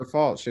her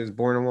fault. She was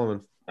born a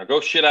woman. Now go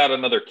shit out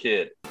another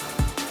kid.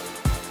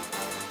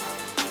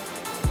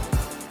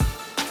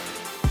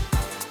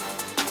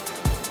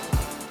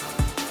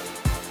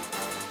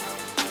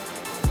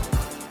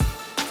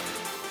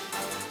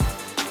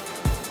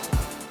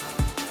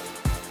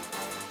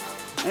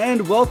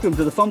 And welcome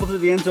to the Fumble Through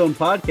the End Zone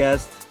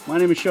podcast. My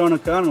name is Sean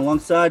O'Connor.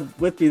 Alongside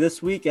with me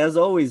this week, as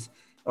always,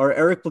 are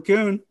Erik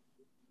Platoon.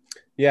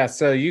 Yeah,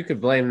 so you could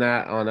blame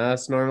that on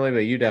us normally, but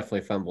you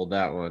definitely fumbled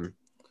that one.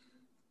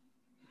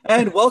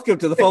 And welcome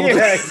to the Fumble.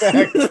 Yeah,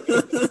 exactly.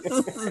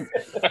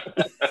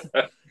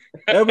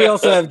 And we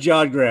also have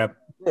John Graham.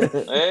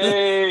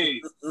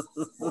 Hey,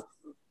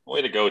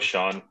 way to go,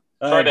 Sean!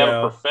 Try to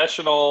have a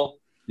professional.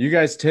 You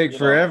guys take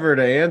forever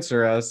to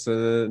answer us,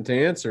 to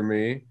answer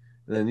me.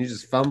 And then you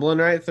just fumbling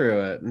right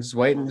through it. I'm just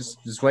waiting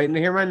to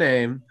hear my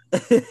name.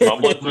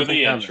 Fumbling through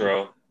the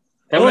intro.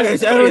 Oh,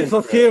 it's Erik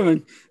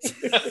Platoon.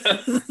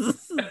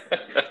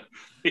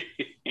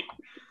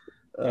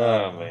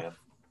 Oh man,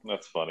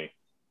 that's funny.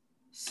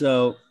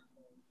 So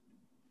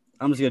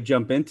I'm just gonna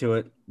jump into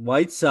it.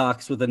 White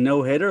Sox with a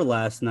no-hitter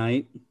last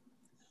night.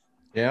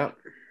 Yeah,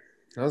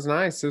 that was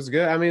nice. It was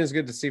good. I mean, it was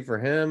good to see for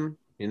him.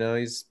 You know,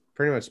 he's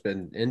pretty much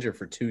been injured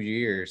for 2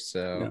 years,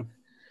 so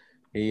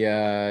he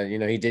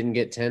didn't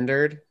get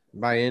tendered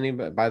by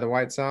the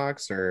White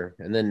Sox,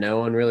 and then no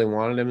one really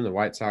wanted him, and the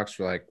White Sox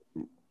were like,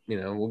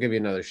 we'll give you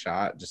another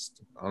shot,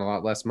 just on a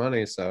lot less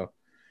money. So,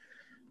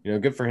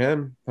 good for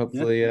him.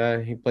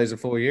 Hopefully, he plays a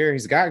full year.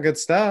 He's got good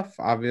stuff,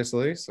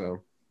 obviously.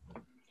 So,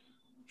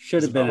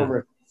 should have been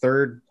a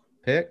third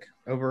pick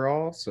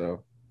overall.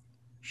 So,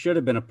 should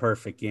have been a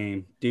perfect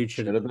game, dude.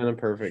 Should have been a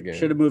perfect game.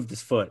 Should have moved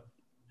his foot.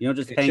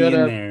 Just hang in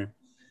there.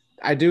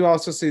 I do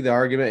also see the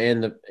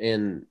argument,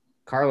 and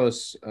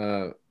Carlos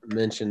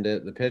mentioned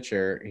it. The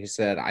pitcher, he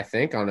said, I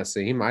think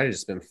honestly, he might have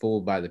just been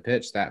fooled by the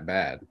pitch that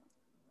bad.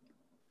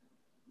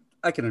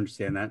 I can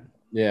understand that.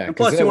 Yeah. And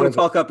plus, you want to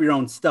talk up your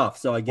own stuff.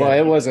 So I get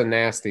it was a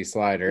nasty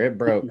slider. It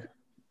broke.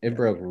 It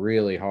broke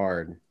really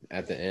hard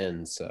at the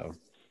end. So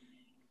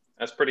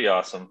that's pretty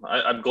awesome.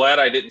 I'm glad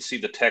I didn't see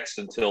the text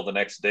until the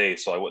next day,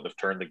 so I wouldn't have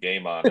turned the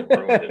game on and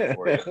ruined it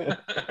for you.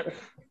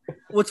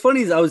 What's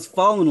funny is I was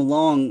following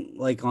along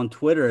on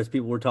Twitter as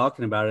people were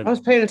talking about it. I was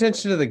paying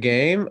attention to the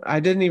game. I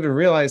didn't even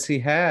realize he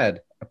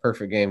had a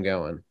perfect game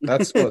going.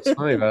 That's what's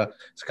funny about it.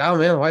 It's like, oh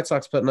man, the White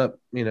Sox putting up,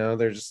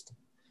 they're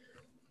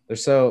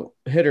so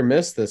hit or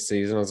miss this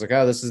season. I was like,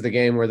 oh, this is the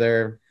game where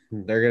they're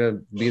going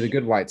to be the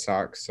good White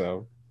Sox.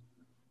 So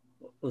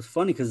it was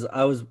funny because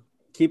I was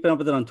keeping up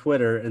with it on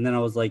Twitter, and then I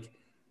was like,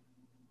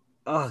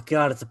 oh,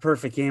 God, it's a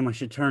perfect game. I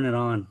should turn it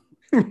on.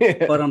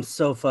 But I'm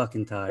so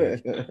fucking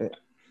tired.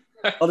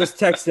 I'll just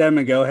text them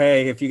and go,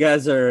 hey, if you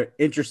guys are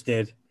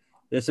interested,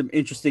 there's some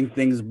interesting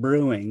things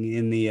brewing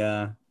in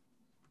the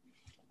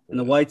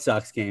White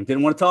Sox game.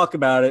 Didn't want to talk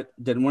about it.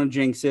 Didn't want to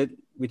jinx it.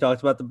 We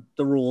talked about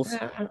the rules.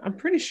 I'm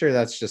pretty sure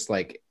that's just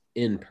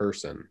in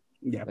person.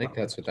 Yeah, I think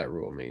that's what that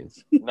rule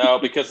means. No,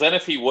 because then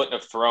if he wouldn't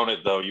have thrown it,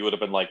 though, you would have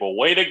been like, well,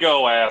 way to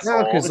go,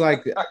 asshole. No, because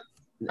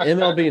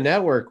MLB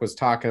Network was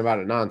talking about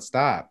it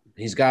nonstop.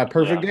 He's got a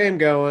perfect game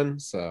going.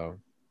 So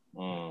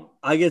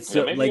I get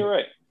so you're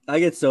right. I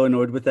get so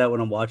annoyed with that when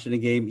I'm watching a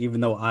game,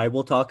 even though I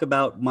will talk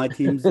about my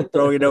team's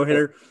throwing a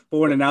no-hitter. But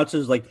when an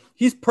announcer's like,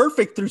 he's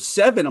perfect through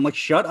 7, I'm like,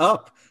 shut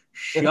up.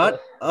 Shut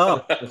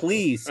up,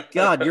 please.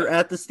 God, you're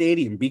at the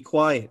stadium. Be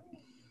quiet.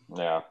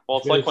 Yeah. Well,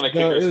 it's like when a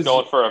kicker's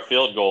going for a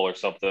field goal or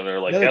something. They're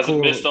like, hasn't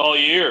missed all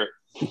year.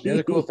 The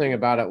other cool thing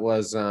about it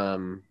was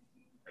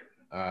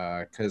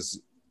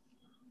because,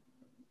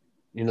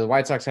 the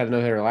White Sox had a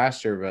no-hitter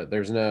last year, but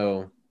there's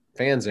no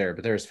fans there.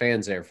 But there was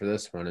fans there for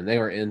this one, and they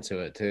were into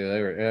it, too.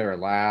 They were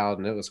loud,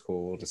 and it was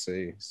cool to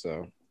see.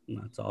 So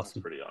that's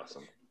awesome. That's pretty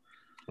awesome.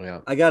 Yeah.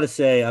 I got to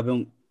say, I've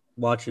been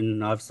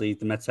watching, obviously,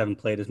 the Mets haven't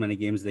played as many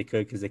games as they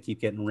could because they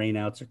keep getting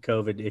rainouts or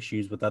COVID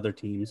issues with other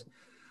teams.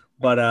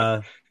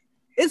 But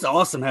it's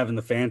awesome having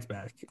the fans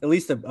back, at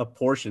least a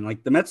portion.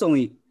 The Mets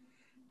only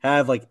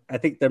have, I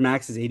think their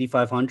max is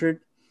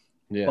 8,500.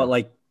 Yeah.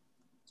 But,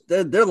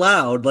 they're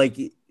loud,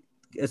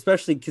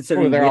 especially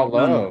considering they're all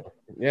low.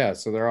 Yeah,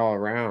 so they're all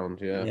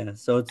around. Yeah. Yeah,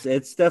 so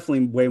it's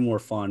definitely way more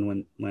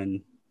fun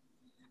when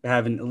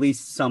having at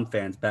least some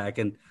fans back.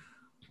 And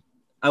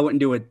I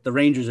wouldn't do what the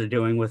Rangers are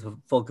doing with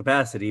full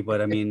capacity,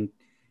 but I mean,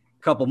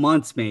 a couple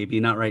months maybe,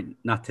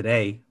 not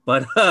today.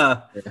 But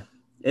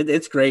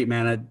it's great,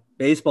 man.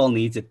 Baseball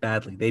needs it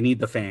badly. They need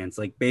the fans.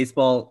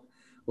 Baseball,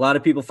 a lot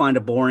of people find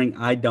it boring.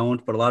 I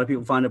don't, but a lot of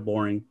people find it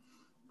boring.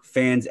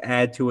 Fans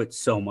add to it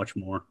so much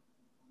more.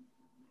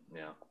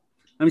 Yeah.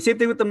 I mean, same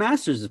thing with the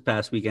Masters this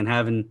past weekend.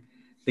 Having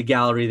the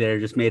gallery there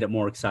just made it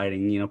more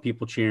exciting.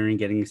 People cheering,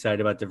 getting excited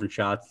about different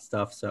shots and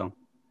stuff. So,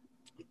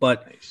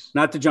 but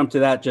not to jump to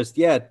that just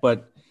yet,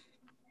 but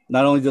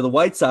not only did the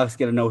White Sox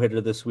get a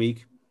no-hitter this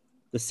week,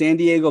 the San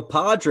Diego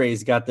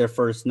Padres got their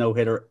first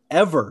no-hitter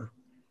ever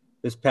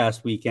this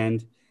past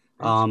weekend.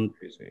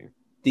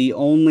 The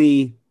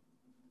only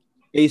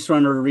base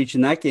runner to reach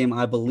in that game,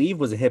 I believe,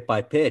 was a hit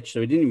by pitch. So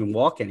he didn't even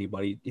walk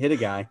anybody. He hit a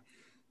guy.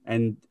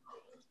 And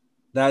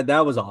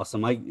That was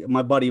awesome.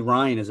 My buddy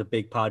Ryan is a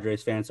big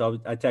Padres fan, so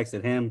I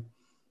texted him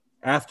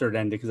after it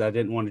ended because I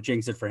didn't want to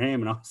jinx it for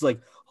him, and I was like,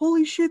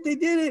 "Holy shit, they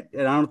did it!"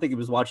 And I don't think he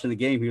was watching the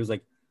game. He was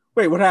like,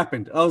 "Wait, what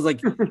happened?" I was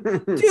like,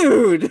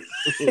 "Dude."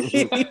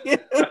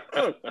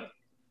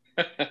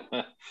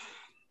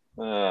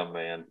 Oh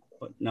man.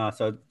 But no,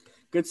 so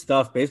good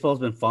stuff. Baseball's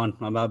been fun.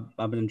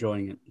 I've been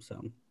enjoying it.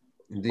 So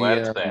Glad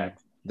it's back.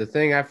 The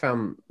thing I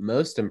found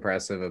most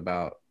impressive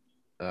about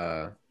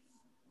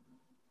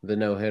the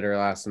no-hitter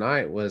last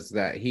night was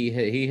that he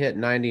hit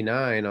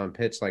 99 on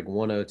pitch like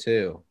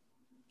 102.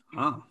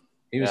 Oh.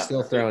 He was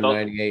still throwing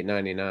 98,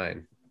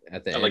 99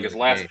 at the end. Like his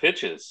last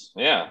pitches.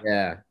 Yeah.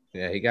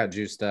 Yeah, he got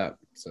juiced up.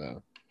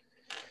 So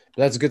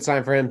that's a good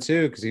sign for him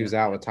too, because he was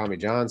out with Tommy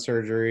John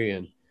surgery,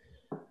 and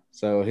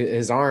so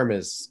his arm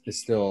is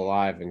still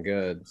alive and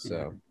good.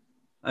 So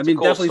I mean,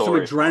 definitely some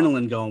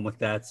adrenaline going with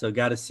that. So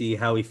got to see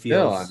how he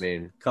feels. I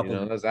mean, a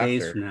couple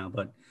days from now,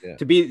 but yeah.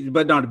 to be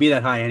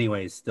that high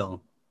anyways,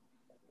 still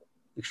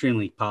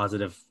extremely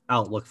positive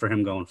outlook for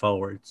him going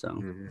forward.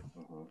 So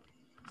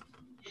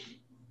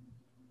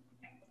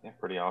yeah,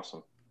 pretty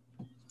awesome.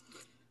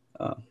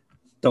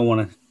 Don't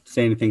want to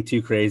say anything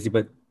too crazy,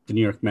 but the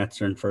New York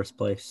Mets are in first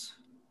place.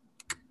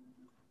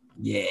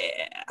 Yeah.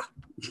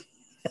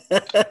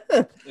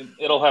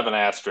 It'll have an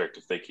asterisk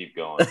if they keep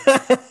going.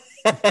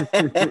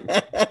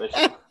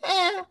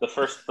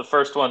 The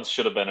first one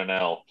should have been an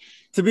L.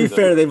 To be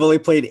fair, they've only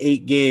played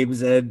 8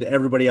 games, and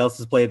everybody else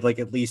has played like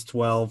at least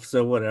 12.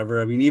 So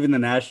whatever. I mean, even the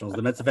Nationals,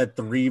 the Mets have had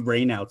 3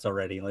 rainouts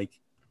already. Like,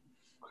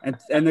 and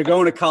they're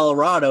going to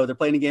Colorado. They're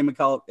playing a game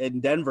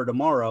in Denver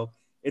tomorrow.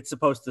 It's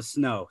supposed to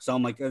snow, so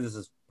I'm like, oh, this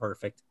is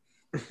perfect.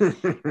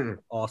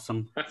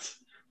 Awesome.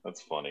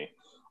 That's funny.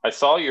 I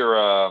saw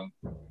your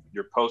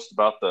post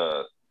about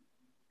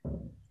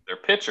their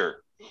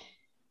pitcher.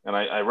 And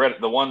I read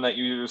the one that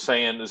you were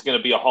saying is going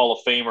to be a Hall of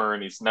Famer,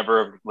 and he's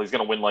going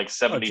to win like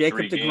 73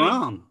 Jacob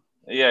DeGrom. games.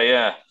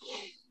 Yeah.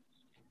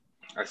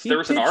 There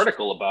was an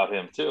article about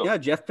him too. Yeah,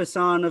 Jeff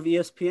Passan of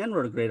ESPN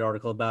wrote a great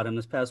article about him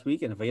this past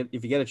weekend.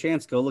 If you get a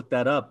chance, go look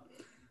that up.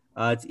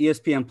 It's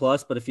ESPN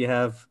Plus, but if you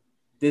have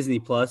Disney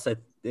Plus,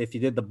 if you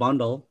did the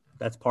bundle,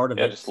 that's part of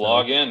it. Yeah, just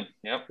log in.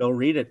 Yep. Go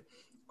read it.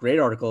 Great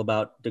article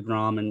about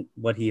DeGrom and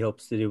what he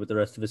hopes to do with the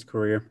rest of his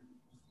career.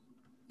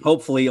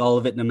 Hopefully all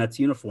of it in a Mets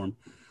uniform.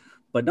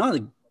 But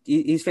no,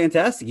 he's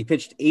fantastic. He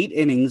pitched 8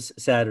 innings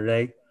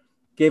Saturday,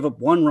 gave up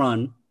 1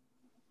 run,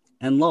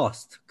 and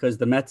lost because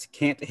the Mets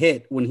can't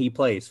hit when he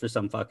plays for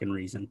some fucking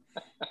reason.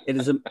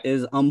 It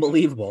is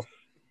unbelievable.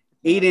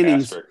 8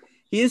 innings.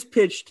 He has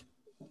pitched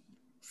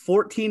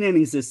 14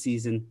 innings this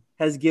season,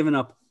 has given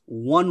up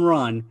 1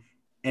 run,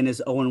 and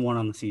is 0-1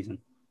 on the season.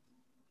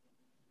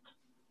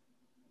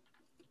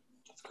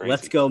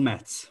 Let's go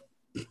Mets.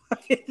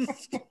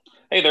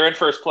 Hey, they're in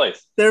first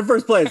place.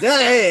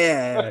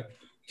 Yeah.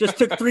 Just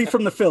took 3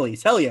 from the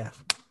Phillies. Hell yeah.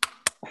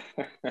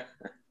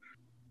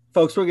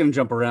 Folks, we're going to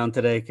jump around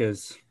today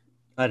because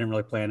I didn't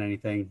really plan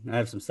anything. I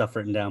have some stuff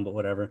written down, but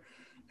whatever.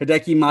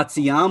 Hideki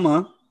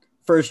Matsuyama,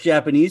 first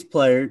Japanese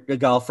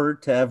golfer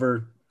to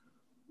ever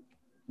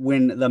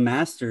win the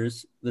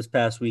Masters this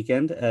past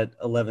weekend at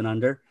 11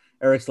 under.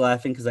 Eric's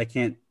laughing because I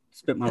can't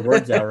spit my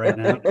words out right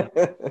now.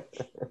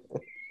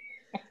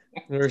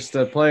 First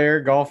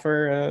player,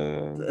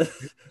 golfer.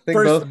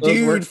 First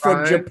dude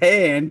from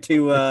Japan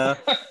to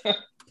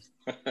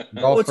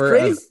golfer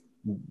of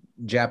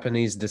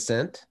Japanese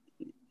descent.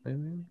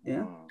 Maybe?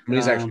 Yeah. I mean,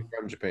 he's actually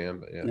from Japan,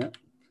 but yeah.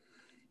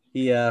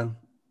 He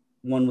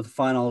won with a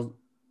final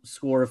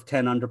score of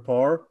 10 under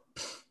par.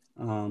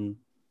 What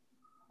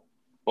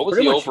was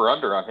the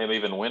over-under on him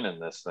even winning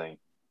this thing?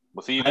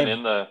 Was he even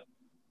in the...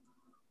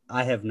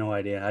 I have no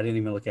idea. I didn't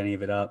even look any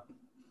of it up.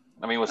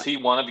 I mean, was he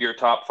one of your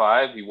top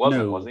 5? He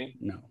wasn't, was he?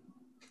 No.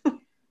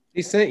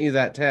 He sent you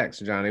that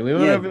text, Johnny. We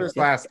went over this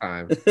last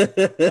time.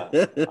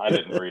 I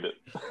didn't read it.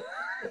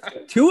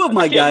 2 of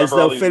my guys,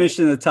 though, finished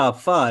in the top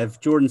 5,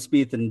 Jordan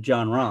Spieth and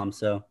John Rahm.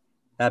 So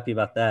happy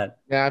about that.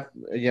 Yeah.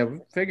 We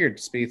figured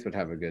Spieth would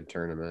have a good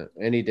tournament,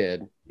 and he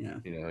did. Yeah.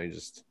 He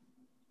just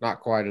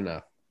not quite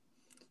enough.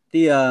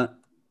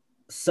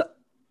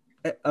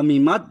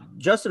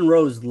 Justin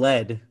Rose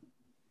led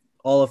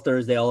all of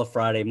Thursday, all of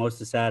Friday, most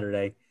of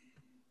Saturday.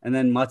 And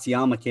then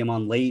Matsuyama came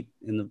on late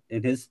in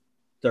his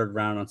 3rd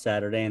round on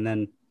Saturday and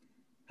then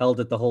held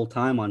it the whole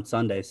time on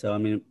Sunday. So, I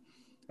mean,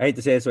 I hate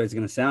to say this way it's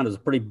going to sound. It was a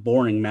pretty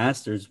boring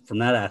Masters from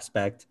that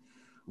aspect.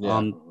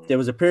 Yeah. There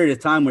was a period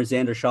of time where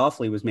Xander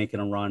Schauffele was making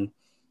a run,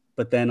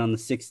 but then on the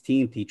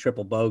 16th, he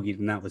triple bogeyed,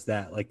 and that was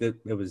that. Like, it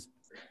was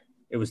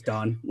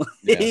done.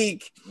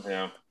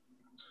 Yeah.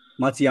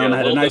 Matsuyama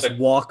had a nice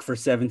walk for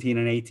 17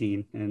 and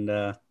 18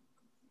 and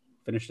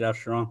finished it out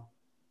strong.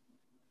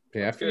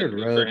 Yeah, I figured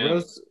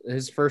Rose,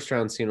 his first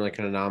round seemed like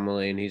an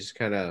anomaly, and he just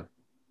kind of,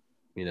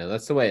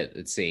 that's the way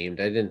it seemed.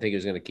 I didn't think he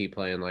was going to keep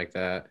playing like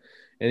that.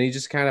 And he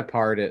just kind of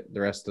parred it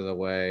the rest of the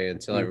way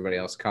until everybody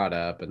else caught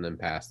up and then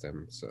passed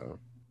him. So,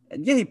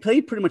 yeah, he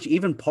played pretty much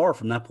even par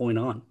from that point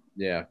on.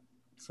 Yeah.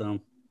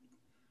 So,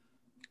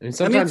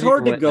 sometimes it's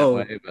hard to go.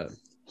 Way, but...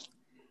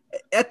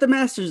 At the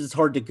Masters, it's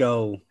hard to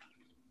go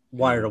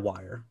wire to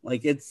wire.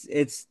 Like it's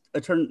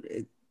a turn.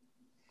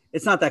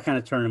 It's not that kind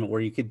of tournament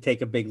where you could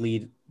take a big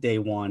lead day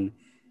one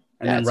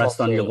and then rest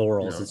on your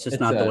laurels. It's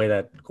just not the way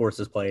that course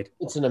is played.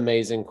 It's an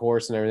amazing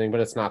course and everything, but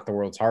it's not the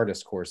world's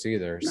hardest course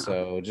either. No.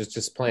 So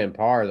just playing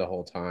par the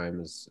whole time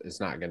is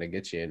not going to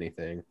get you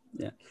anything.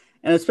 Yeah.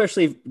 And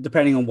especially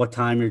depending on what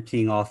time you're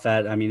teeing off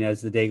at. I mean,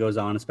 as the day goes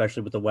on,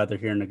 especially with the weather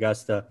here in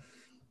Augusta,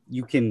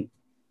 you can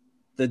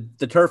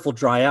the turf will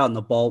dry out and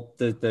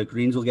the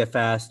greens will get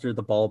faster,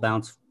 the ball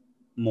bounce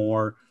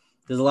more.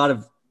 There's a lot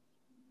of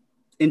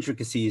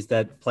intricacies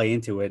that play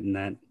into it, and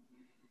that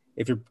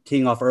if you're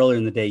teeing off earlier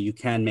in the day, you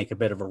can make a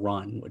bit of a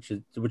run, which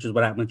is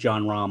what happened with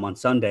John Rahm on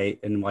Sunday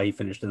and why he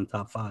finished in the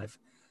top 5.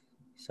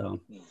 So,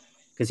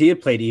 because he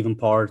had played even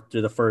par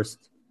through the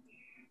first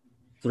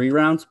 3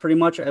 rounds, pretty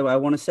much, I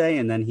want to say,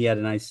 and then he had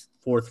a nice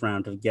 4th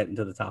round to get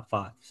into the top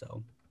 5.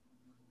 So,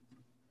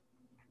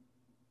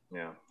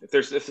 yeah, if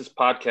this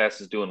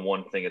podcast is doing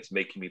one thing, it's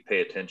making me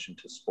pay attention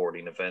to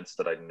sporting events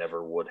that I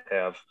never would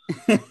have.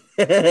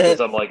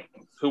 Because I'm like,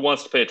 who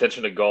wants to pay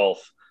attention to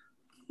golf?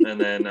 And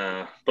then,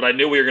 but I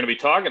knew we were going to be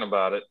talking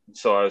about it,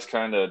 so I was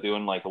kind of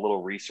doing like a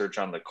little research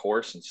on the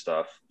course and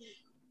stuff,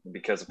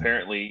 because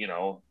apparently, you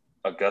know,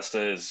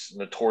 Augusta is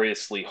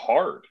notoriously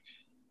hard,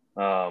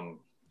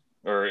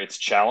 or it's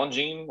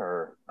challenging,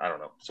 or I don't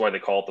know. That's why they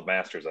call it the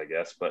Masters, I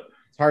guess. But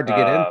it's hard to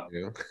get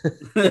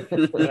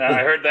into.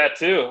 I heard that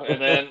too,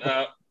 and then,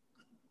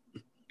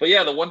 but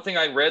yeah, the one thing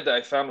I read that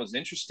I found was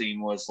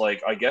interesting was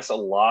like, I guess a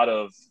lot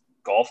of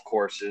golf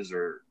courses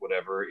or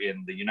whatever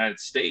in the United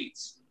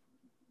States,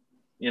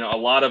 you know, a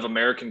lot of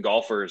American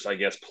golfers, I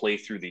guess, play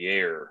through the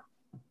air,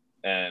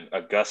 and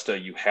Augusta,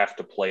 you have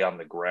to play on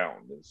the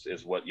ground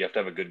is what you have to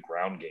have a good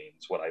ground game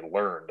is what I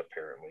learned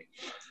apparently,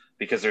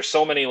 because there's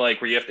so many like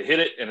where you have to hit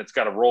it and it's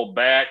got to roll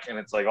back and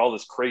it's like all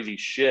this crazy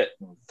shit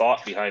and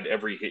thought behind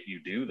every hit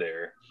you do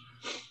there.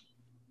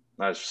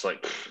 And I was just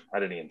like, I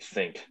didn't even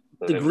think.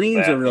 The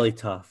greens are really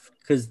tough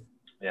because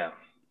yeah,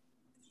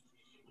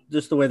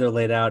 just the way they're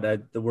laid out,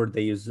 the word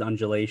they use is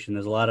undulation.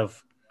 There's a lot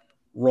of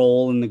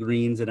roll in the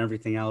greens and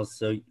everything else.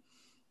 So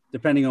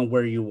depending on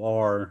where you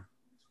are,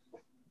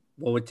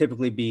 what would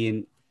typically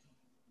be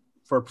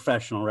for a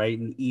professional, right,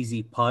 an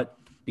easy putt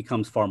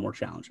becomes far more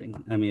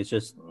challenging. I mean, it's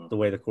just the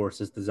way the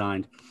course is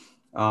designed.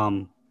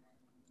 Like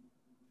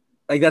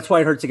that's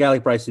why it hurts a guy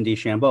like Bryson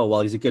DeChambeau.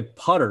 While he's a good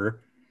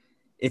putter,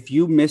 if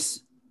you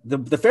miss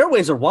the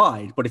fairways are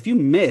wide, but if you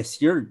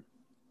miss, you're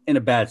in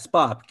a bad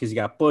spot because you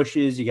got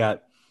bushes, you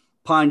got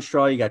pine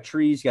straw, you got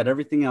trees, you got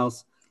everything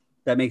else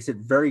that makes it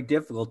very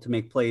difficult to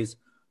make plays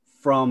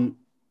from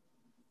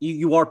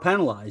you are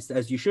penalized,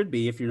 as you should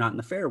be if you're not in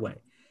the fairway.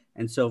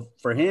 And so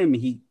for him,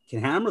 he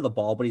can hammer the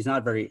ball, but he's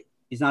not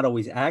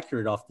always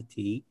accurate off the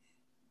tee.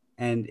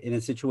 And in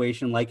a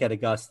situation like at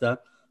Augusta,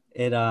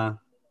 it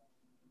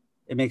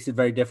makes it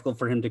very difficult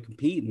for him to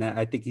compete. And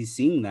I think he's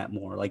seeing that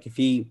more. Like if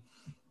he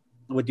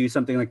would do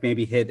something like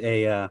maybe hit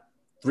a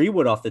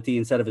 3-wood off the tee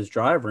instead of his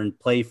driver and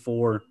play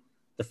for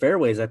the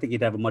fairways, I think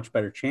he'd have a much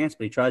better chance.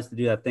 But he tries to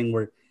do that thing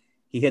where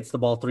he hits the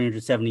ball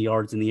 370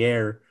 yards in the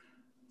air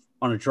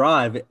on a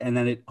drive, and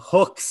then it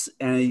hooks,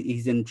 and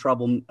he's in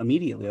trouble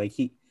immediately.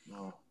 Like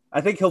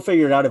I think he'll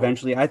figure it out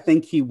eventually. I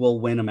think he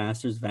will win a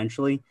Masters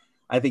eventually.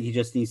 I think he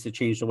just needs to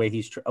change the way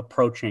he's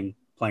approaching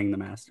playing the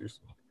Masters.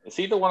 Is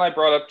he the one I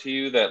brought up to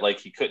you that like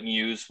he couldn't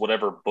use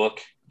whatever book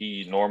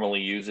he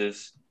normally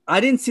uses? I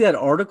didn't see that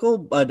article,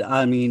 but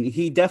I mean,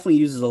 he definitely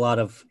uses a lot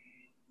of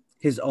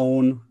his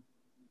own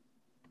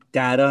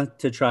data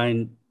to try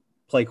and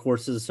play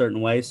courses a certain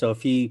way. So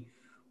if he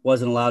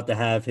wasn't allowed to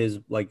have his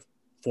like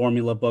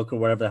formula book or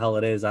whatever the hell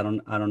it is, I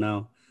don't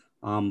know.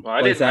 Well,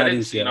 I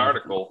didn't see an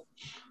article.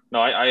 No,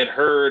 I had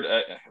heard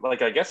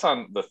like I guess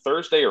on the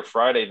Thursday or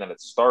Friday that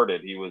it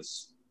started, he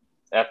was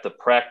at the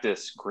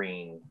practice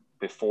green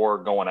before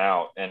going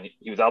out, and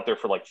he was out there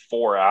for like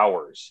 4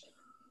 hours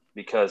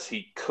because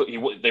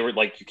they were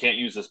like, you can't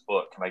use this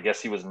book, and I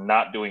guess he was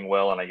not doing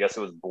well, and I guess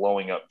it was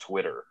blowing up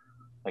Twitter.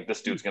 Like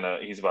this dude's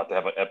he's about to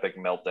have an epic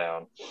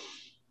meltdown.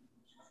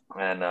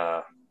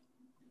 And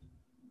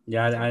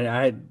yeah,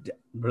 I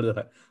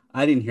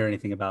didn't hear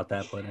anything about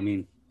that, but I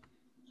mean,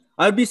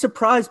 I'd be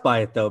surprised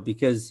by it though,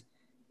 because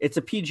it's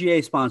a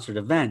PGA sponsored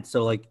event.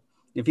 So like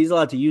if he's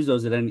allowed to use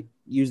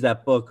use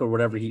that book or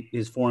whatever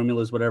his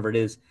formulas, whatever it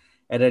is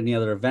at any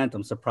other event,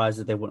 I'm surprised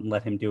that they wouldn't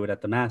let him do it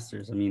at the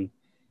Masters. I mean,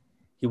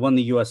 he won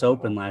the US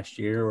Open last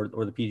year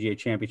or the PGA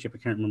Championship. I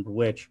can't remember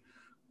which,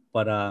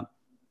 but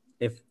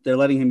if they're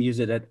letting him use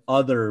it at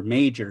other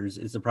majors,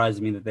 it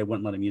surprises me that they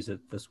wouldn't let him use it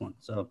at this one.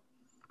 So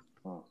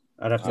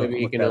I'd have to maybe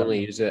he can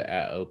only use it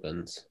at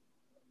opens.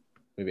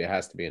 Maybe it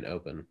has to be an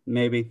open.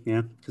 Maybe,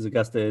 yeah, because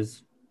Augusta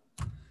is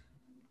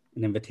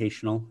an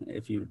invitational.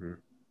 If you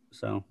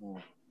so,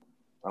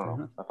 I don't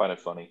know. I find it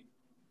funny,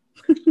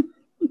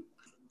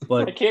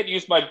 but I can't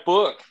use my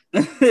book.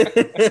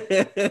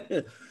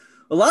 A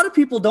lot of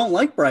people don't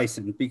like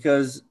Bryson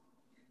because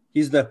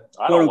he's the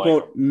quote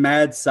unquote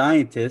mad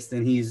scientist,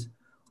 and he's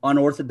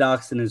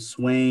unorthodox in his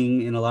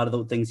swing and a lot of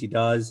the things he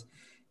does.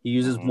 He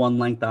uses one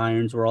length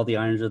irons where all the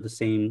irons are the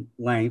same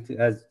length.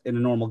 As in a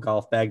normal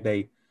golf bag,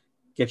 they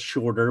get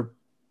shorter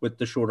with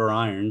the shorter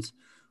irons,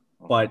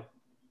 but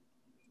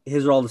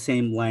his are all the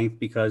same length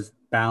because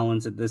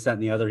balance and this, that,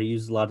 and the other. He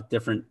uses a lot of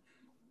different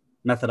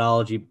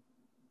methodology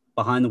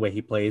behind the way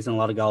he plays, and a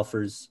lot of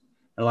golfers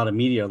and a lot of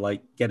media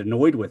like get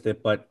annoyed with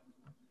it, but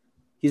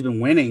he's been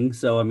winning.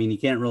 So, I mean, you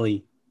can't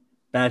really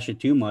bash it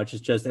too much.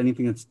 It's just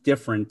anything that's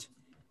different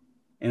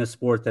in a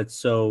sport that's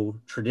so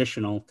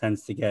traditional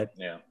tends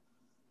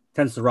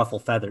to ruffle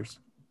feathers.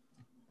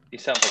 He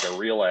sounds like a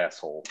real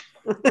asshole.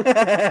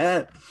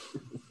 I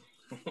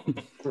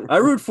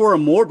root for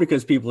him more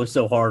because people are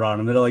so hard on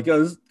him. They're like,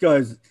 oh, this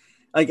guy's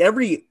like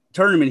every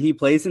tournament he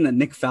plays in that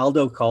Nick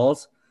Faldo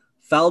calls.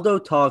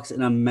 Faldo talks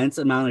an immense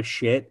amount of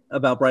shit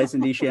about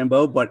Bryson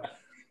DeChambeau, but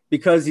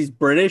because he's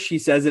British, he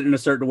says it in a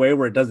certain way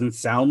where it doesn't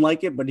sound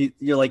like it. But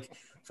you're like,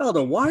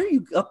 Faldo, why are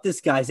you up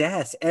this guy's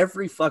ass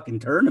every fucking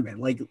tournament?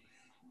 Like,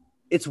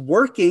 it's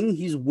working.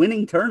 He's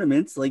winning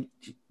tournaments. Like,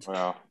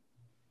 wow,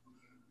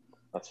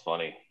 that's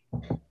funny.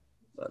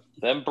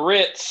 Them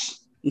Brits,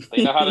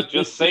 they know how to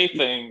just say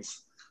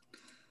things.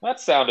 That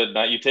sounded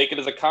nice. You take it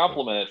as a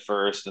compliment at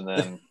first, and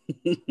then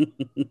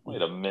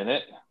wait a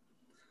minute.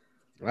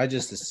 I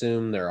just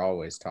assume they're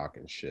always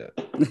talking shit.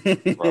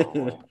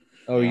 Probably.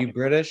 Oh, you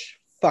British?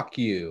 Fuck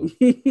you.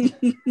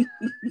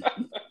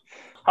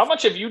 How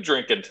much have you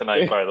drinking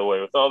tonight, by the way,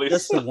 with all these?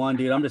 Just the one,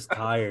 dude. I'm just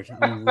tired.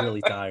 I'm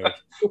really tired.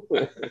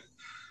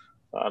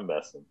 I'm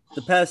messing.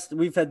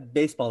 We've had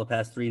baseball the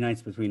past 3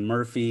 nights between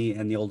Murphy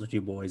and the older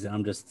 2 boys,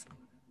 and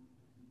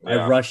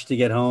I rushed to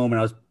get home, and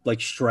I was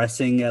like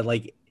stressing at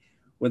like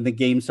when the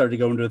game started to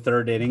go into a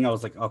 3rd inning. I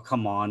was like, oh,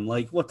 come on.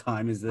 Like, what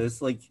time is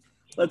this? Like,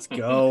 let's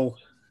go.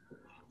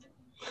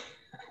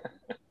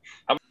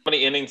 How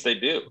many innings they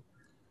do?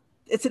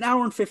 It's an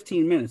hour and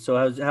 15 minutes. So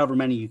however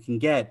many you can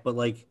get, but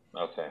like,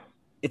 okay.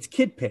 It's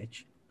kid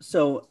pitch.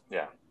 So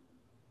yeah.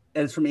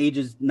 And it's from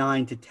ages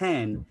 9 to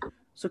 10.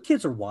 So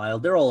kids are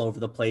wild. They're all over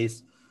the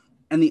place.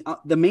 And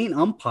the main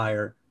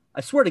umpire,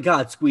 I swear to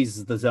God,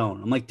 squeezes the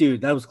zone. I'm like,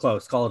 dude, that was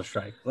close. Call it a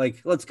strike.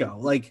 Like, let's go.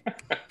 Like,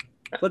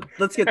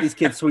 let's get these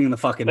kids swinging the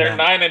fucking They're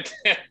bat. 9 and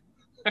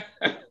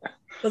 10.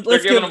 They're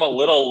giving them a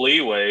little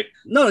leeway.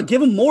 No,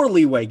 give them more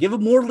leeway. Give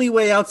them more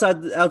leeway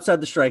outside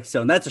the strike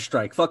zone. That's a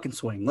strike. Fucking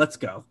swing. Let's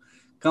go.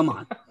 Come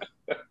on.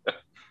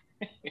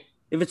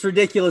 If it's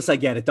ridiculous, I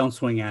get it. Don't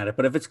swing at it.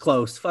 But if it's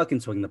close, fucking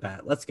swing the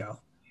bat. Let's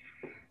go.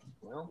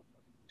 Well,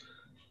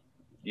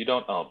 you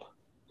don't ump.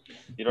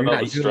 You don't know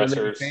the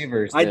stressors.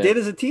 Favors, I did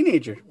as a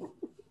teenager.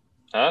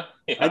 Huh?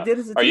 Yeah. I did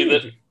as a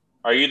teenager.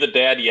 Are you the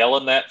dad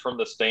yelling that from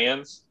the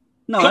stands?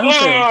 No,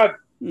 I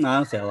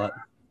don't say a lot.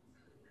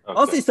 Okay.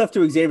 I'll say stuff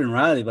to Xavier and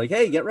Riley, like,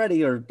 hey, get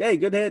ready, or hey,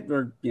 good hit,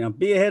 or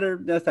be a hitter,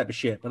 that type of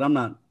shit. But I'm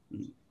not.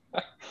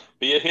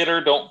 Be a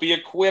hitter, don't be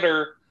a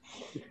quitter.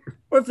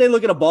 Or if they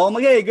look at a ball, I'm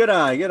like, hey, good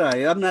eye.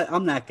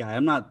 I'm that guy.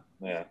 I'm not.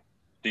 Yeah.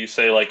 Do you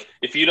say, like,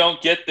 if you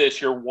don't get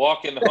this, you're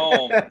walking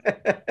home?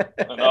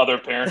 And other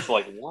parents are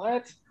like,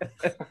 what?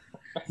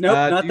 Nope,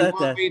 not do you that.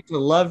 Want me to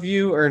love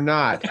you or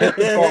not? I'm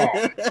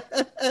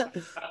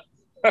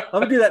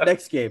gonna do that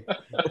next game.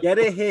 Get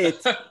a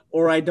hit,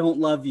 or I don't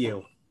love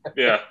you.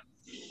 Yeah.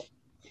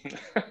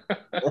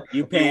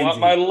 You pansy. You want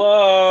my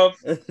love?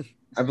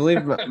 I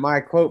believe my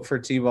quote for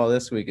T-ball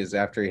this week is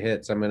after he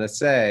hits, I'm going to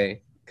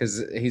say,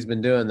 because he's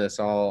been doing this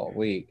all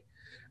week,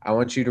 I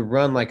want you to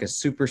run like a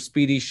super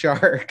speedy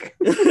shark.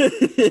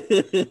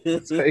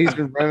 So he's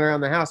been running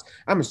around the house.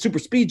 I'm a super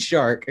speed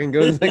shark, and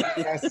goes like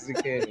as fast as he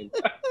can.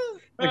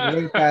 Like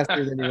way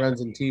faster than he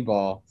runs in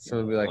T-ball. So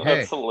it'll be like, hey,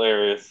 that's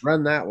hilarious.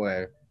 Run that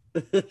way.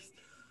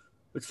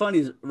 What's funny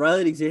is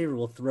Riley and Xavier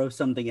will throw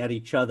something at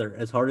each other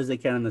as hard as they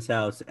can in this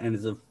house, and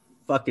it's a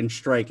fucking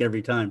strike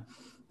every time.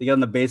 They get on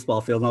the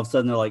baseball field, and all of a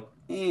sudden they're like,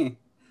 I'm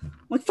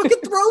like,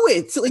 fucking throw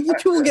it. So, like, you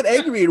two will get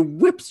angry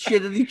and whip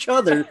shit at each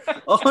other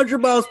 100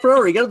 miles per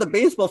hour. You get on the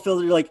baseball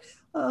field, and you're like,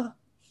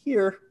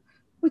 here.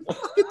 Like,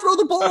 fucking throw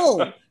the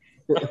ball.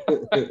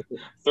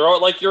 Throw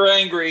it like you're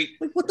angry.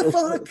 Like, what the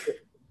fuck?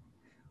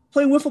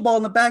 Playing wiffle ball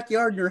in the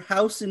backyard in your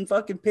house and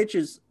fucking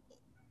pitches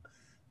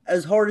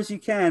as hard as you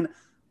can.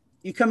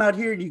 You come out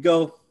here and you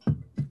go,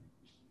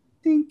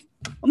 dink.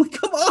 I'm like,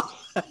 come on.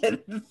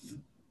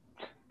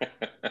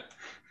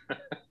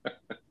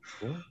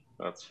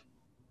 That's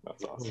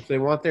awesome. If they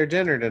want their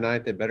dinner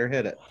tonight, they better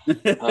hit it.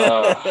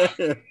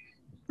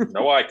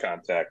 No eye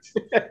contact.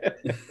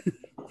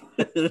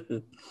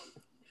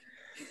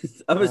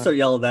 I'm gonna start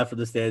yelling that from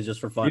the stage just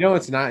for fun.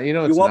 It's not.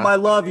 You want my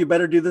love? You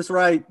better do this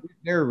right.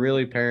 There are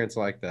really parents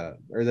like that,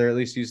 or there at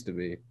least used to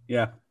be.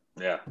 Yeah.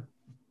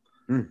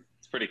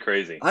 It's pretty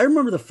crazy. I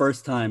remember the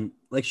first time,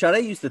 like,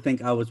 Sade used to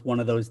think I was one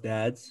of those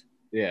dads.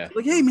 Yeah.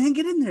 Like, hey man,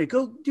 get in there,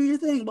 go do your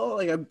thing. Well,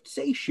 like, I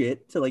say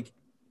shit to, like,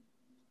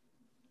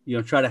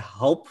 try to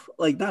help,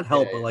 like, not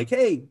help, but like,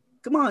 hey,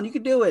 come on, you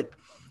can do it.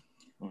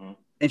 Mm-hmm.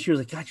 And she was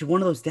like, God, you're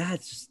one of those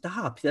dads. Just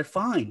stop. They're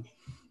fine.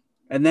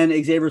 And then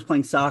Xavier was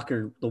playing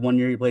soccer the one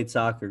year he played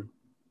soccer.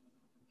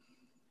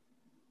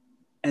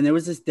 And there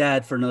was this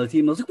dad for another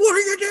team. I was like, what are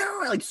you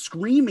doing? Like,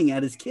 screaming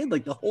at his kid,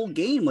 like, the whole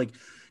game. Like,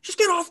 just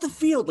get off the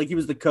field. Like he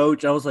was the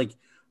coach. I was like,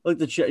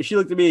 she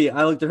looked at me.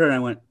 I looked at her and I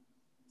went,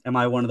 am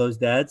I one of those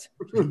dads?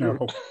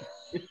 No.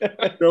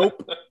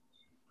 Nope.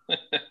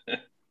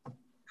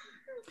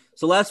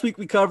 So last week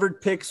we covered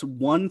picks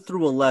 1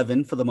 through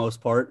 11 for the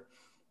most part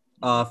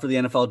for the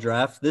NFL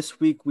draft. This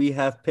week we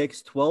have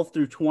picks 12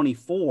 through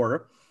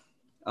 24.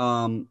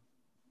 Couple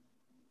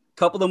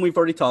of them we've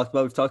already talked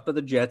about. We've talked about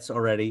the Jets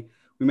already.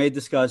 We may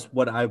discuss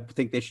what I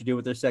think they should do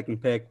with their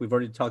second pick. We've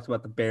already talked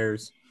about the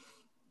Bears.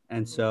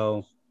 And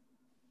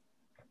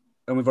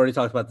we've already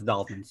talked about the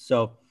Dolphins.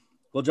 So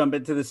we'll jump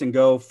into this and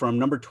go from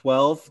number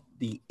 12,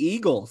 the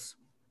Eagles.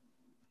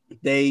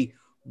 They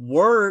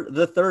were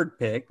the third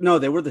pick. No,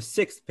 they were the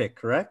sixth pick,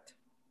 correct?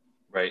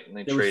 Right, and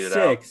they traded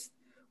were sixth out.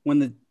 When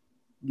the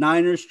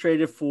Niners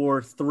traded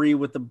for 3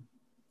 with the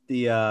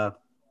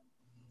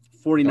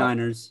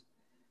 49ers.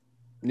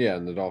 Yeah,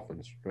 and the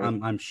Dolphins. Right?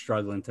 I'm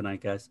struggling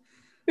tonight, guys.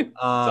 It's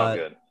all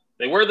good.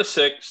 They were the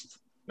 6th.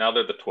 Now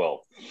they're the 12th.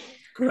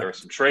 Correct. There were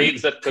some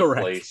trades that took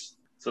place.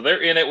 So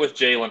they're in it with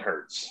Jalen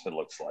Hurts, it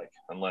looks like,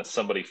 unless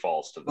somebody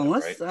falls to them,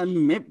 right?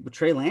 Maybe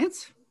Trey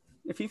Lance,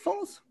 if he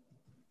falls.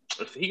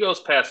 If he goes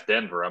past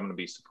Denver, I'm going to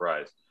be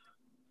surprised.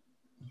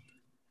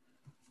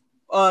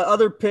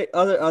 Other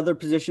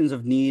positions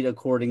of need,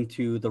 according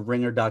to the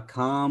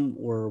ringer.com,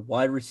 were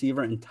wide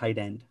receiver and tight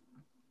end.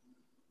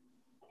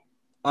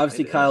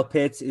 Obviously, Kyle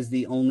Pitts is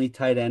the only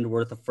tight end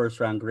worth a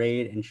first-round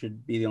grade and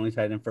should be the only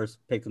tight end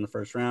picked in the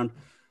first round.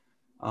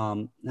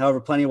 However,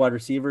 plenty of wide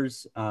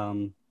receivers.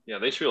 Yeah,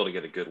 they should be able to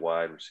get a good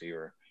wide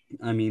receiver.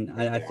 I mean,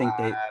 I think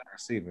they –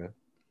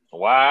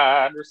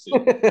 Wide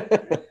receiver.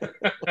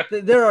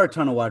 There are a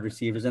ton of wide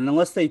receivers, and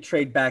unless they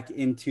trade back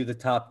into the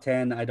top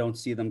 10, I don't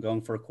see them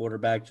going for a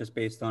quarterback just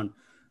based on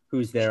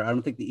who's there. I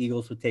don't think the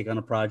Eagles would take on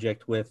a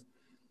project with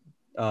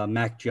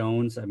Mac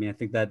Jones. I mean, I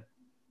think that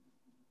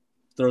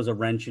throws a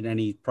wrench in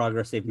any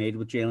progress they've made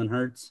with Jalen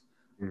Hurts,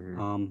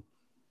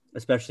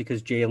 especially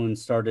because Jalen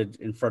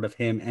started in front of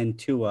him and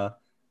Tua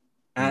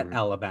at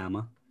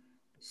Alabama.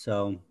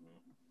 So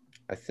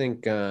I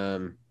think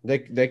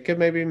they could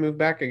maybe move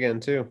back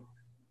again too.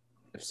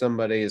 If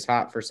somebody is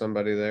hot for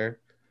somebody there.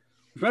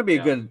 It might be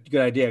a good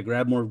idea.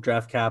 Grab more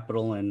draft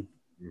capital and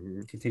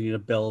continue to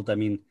build. I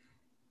mean,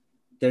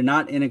 they're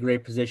not in a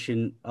great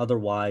position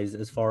otherwise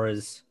as far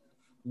as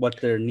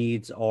what their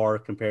needs are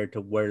compared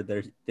to where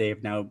they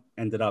have now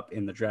ended up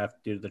in the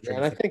draft due to the trade.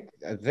 And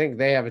I think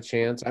they have a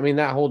chance. I mean,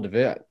 that whole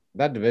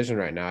division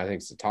right now, I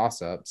think it's a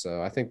toss-up.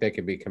 So I think they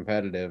could be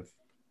competitive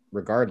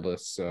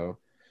regardless. So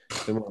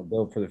if they want to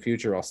build for the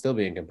future while still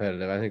being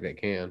competitive, I think they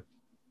can.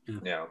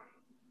 Yeah.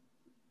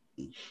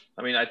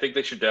 I mean, I think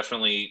they should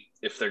definitely,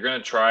 if they're going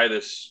to try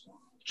this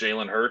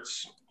Jalen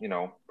Hurts,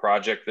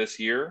 project this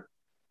year,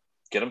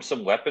 get him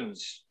some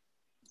weapons,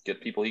 get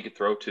people he could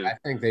throw to. I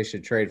think they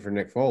should trade for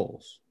Nick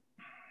Foles.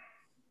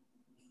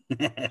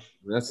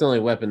 That's the only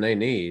weapon they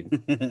need.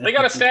 They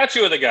got a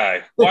statue of the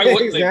guy. Why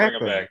wouldn't they bring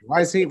him back?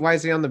 Why is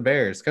he on the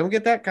Bears? Come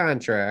get that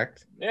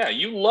contract. Yeah,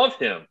 you love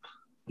him.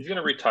 He's going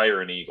to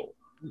retire an Eagle.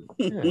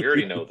 Yeah, we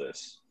already know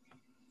this.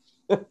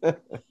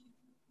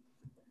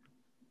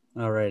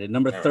 All right. At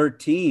number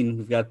 13,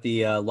 we've got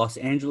the Los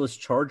Angeles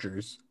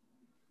Chargers.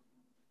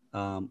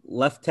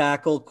 Left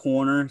tackle,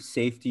 corner,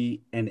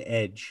 safety, and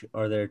edge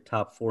are their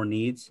top 4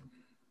 needs.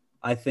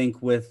 I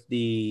think with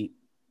the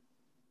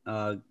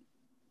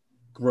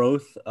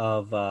growth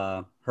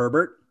of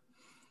Herbert,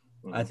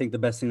 I think the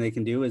best thing they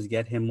can do is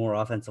get him more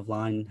offensive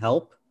line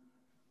help,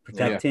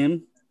 protect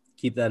him,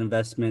 keep that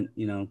investment,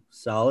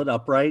 solid,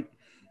 upright.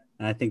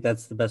 And I think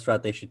that's the best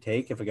route they should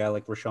take. If a guy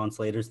like Rashawn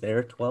Slater's there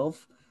at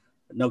 12,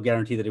 no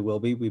guarantee that it will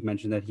be. We've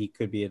mentioned that he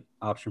could be an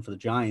option for the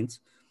Giants,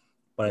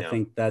 but I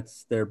think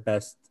that's their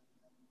best.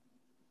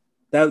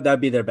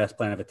 That'd be their best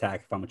plan of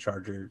attack if I'm a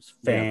Chargers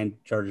fan,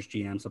 Chargers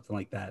GM, something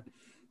like that.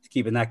 It's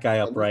keeping that guy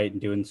upright and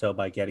doing so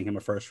by getting him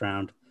a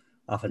first-round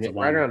offensive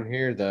line. Right around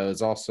here, though,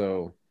 is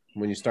also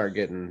when you start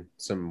getting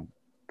some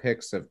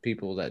picks of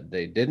people that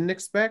they didn't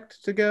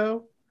expect to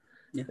go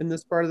in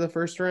this part of the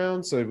first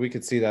round. So we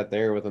could see that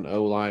there with an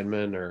O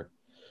lineman or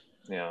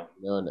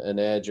an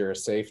edge or a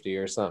safety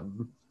or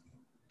something.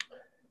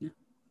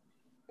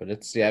 But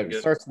it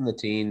starts in the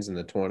teens and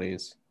the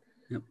 20s.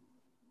 Yep.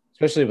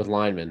 Especially with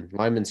linemen.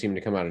 Linemen seem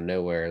to come out of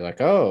nowhere. Like,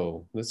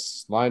 oh,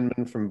 this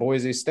lineman from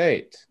Boise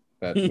State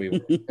that we were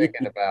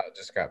thinking about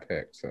just got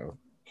picked. So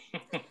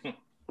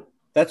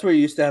that's where you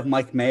used to have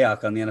Mike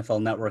Mayock on the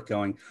NFL Network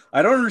going,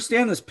 I don't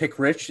understand this pick,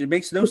 Rich. It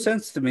makes no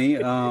sense to me.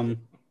 He's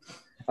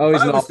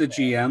not the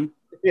GM.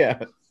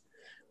 Yeah.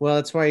 Well,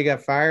 that's why you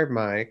got fired,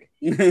 Mike.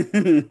 Got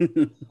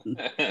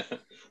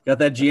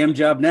that GM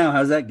job now.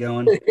 How's that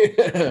going?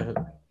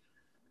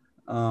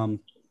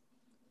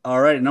 All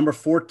right. Number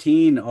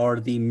 14 are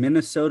the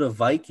Minnesota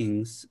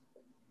Vikings.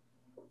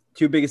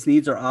 2 biggest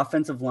needs are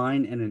offensive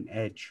line and an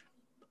edge.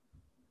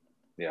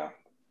 Yeah.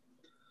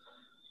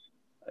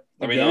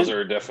 I mean, those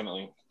are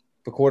definitely.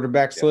 The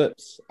quarterback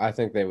slips, I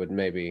think they would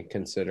maybe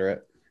consider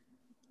it.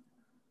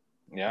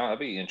 Yeah, that'd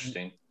be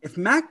interesting. If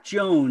Mac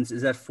Jones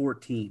is at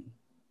 14,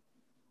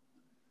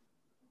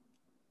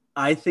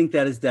 I think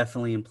that is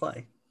definitely in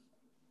play.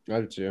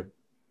 I do too.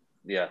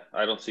 Yeah,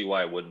 I don't see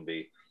why it wouldn't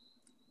be.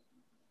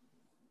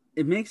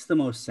 It makes the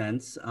most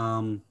sense.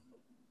 I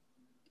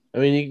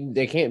mean,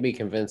 they can't be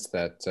convinced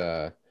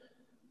that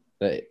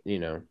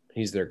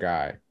he's their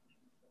guy.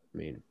 I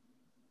mean,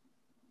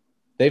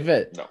 they've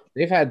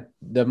had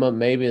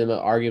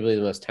arguably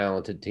the most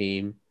talented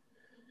team.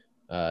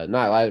 Not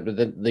like,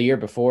 but the year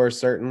before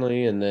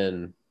certainly, and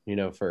then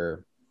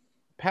for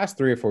past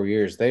 3 or 4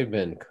 years they've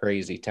been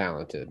crazy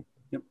talented.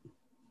 Yep.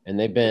 And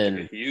they've been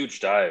a huge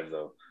dive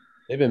though.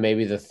 They've been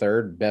maybe the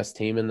third best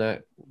team in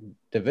that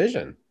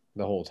division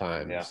the whole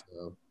time. Yeah.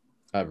 So,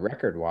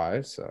 record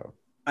wise. So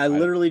I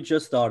literally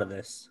just thought of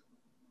this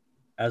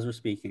as we're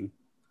speaking.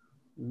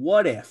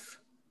 What if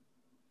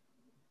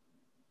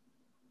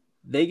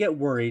they get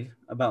worried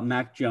about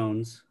Mac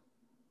Jones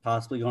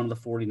possibly going to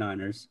the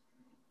 49ers?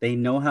 They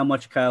know how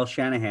much Kyle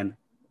Shanahan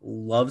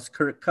loves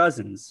Kirk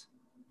Cousins.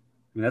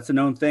 I mean, that's a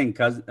known thing.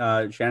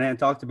 Shanahan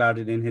talked about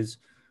it in his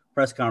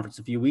press conference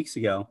a few weeks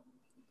ago.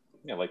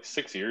 Yeah, like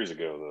 6 years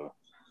ago, though.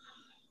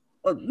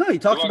 Well, no, he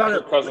talks about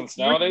Kirk Cousins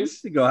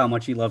nowadays. Ago, how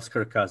much he loves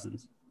Kirk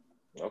Cousins.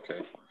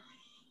 Okay.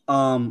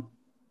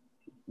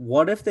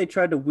 What if they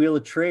tried to wheel a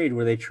trade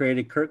where they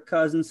traded Kirk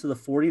Cousins to the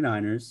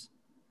 49ers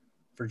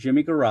for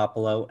Jimmy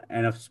Garoppolo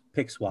and a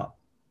pick swap?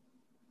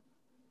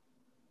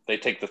 They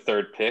take the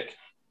third pick?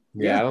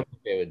 Yeah, I don't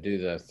think they would do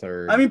the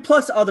third. I mean,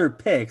 plus other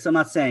picks. I'm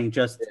not saying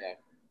just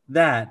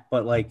that,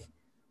 but like,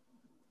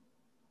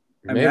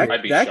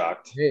 I'd be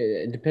shocked.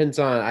 It depends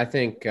on, I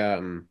think,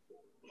 depends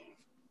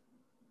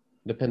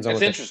on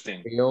it's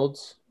interesting.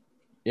 Fields.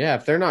 Yeah,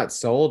 if they're not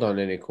sold on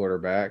any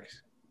quarterbacks,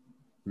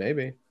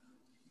 maybe.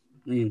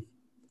 And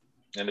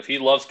if he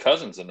loves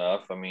Cousins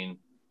enough, I mean,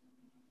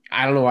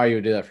 I don't know why you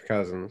would do that for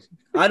Cousins.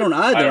 I don't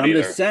either. I'm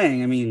just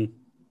saying. I mean,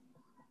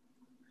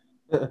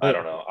 I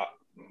don't know.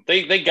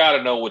 They got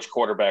to know which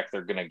quarterback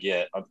they're going to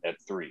get at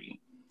 3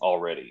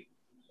 already.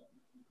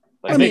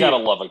 Like they got to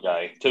love a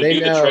guy to do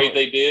the trade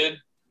they did.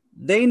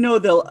 They know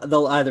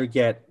they'll either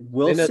get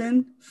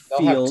Wilson,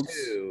 Fields.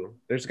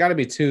 There's got to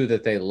be 2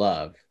 that they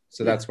love,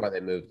 so that's why they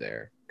moved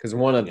there, because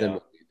one of them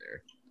will be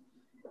there.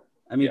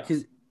 I mean,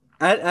 because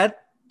at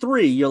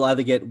 3 you'll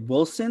either get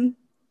Wilson,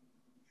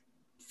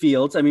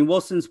 Fields. I mean,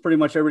 Wilson's pretty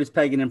much everybody's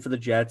pegging him for the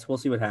Jets. We'll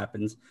see what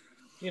happens.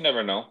 You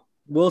never know.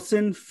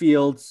 Wilson,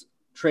 Fields,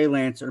 Trey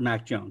Lance, or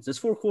Mac Jones. There's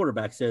 4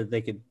 quarterbacks there that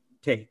they could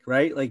take,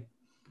 right? Like,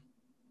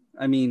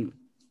 I mean,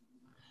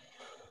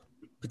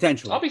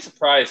 potentially. I'll be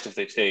surprised if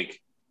they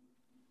take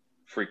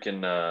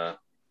freaking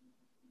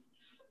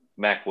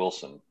Mac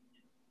Wilson.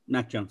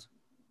 Mac Jones.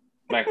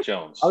 Mac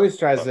Jones. I'll be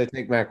surprised if they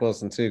take Mac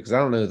Wilson too, because I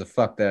don't know who the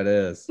fuck that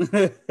is.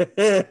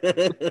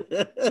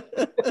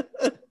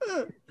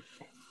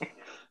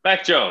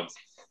 Mac Jones.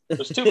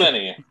 There's too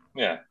many.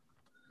 Yeah.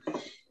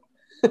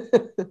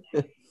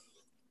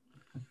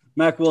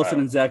 Mac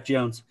Wilson and Zach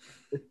Jones.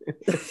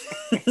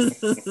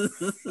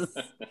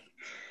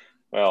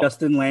 Well,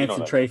 Justin Lance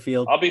and Trey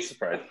Field. I'll be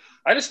surprised.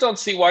 I just don't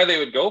see why they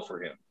would go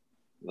for him,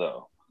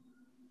 though.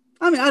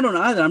 I mean, I don't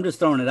know either. I'm just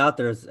throwing it out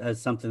there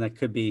as something that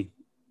could be.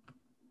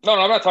 No,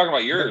 I'm not talking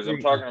about yours. I'm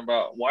talking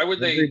about why would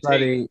they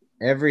take...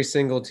 Every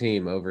single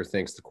team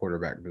overthinks the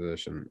quarterback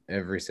position.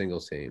 Every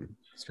single team,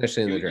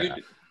 especially in the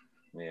draft.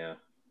 Yeah.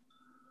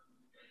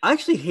 I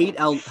actually hate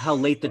how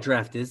late the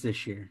draft is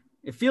this year.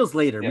 It feels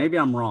later. Yeah. Maybe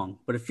I'm wrong,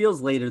 but it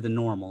feels later than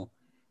normal.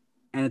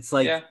 And it's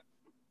like,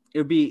 it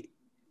would be,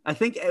 I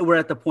think we're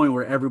at the point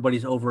where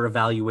everybody's over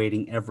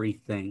evaluating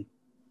everything.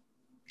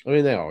 I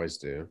mean, they always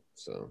do.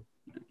 So.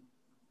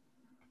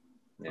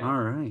 Yeah.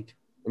 All right.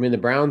 I mean, the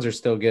Browns are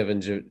still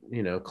giving,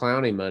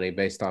 Clowney money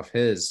based off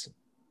his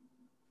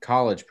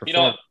college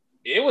performance.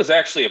 It was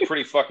actually a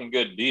pretty fucking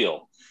good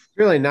deal.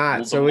 Really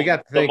not. So we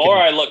got the more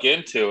I look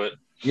into it.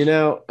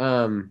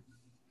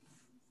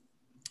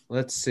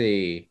 Let's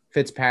see.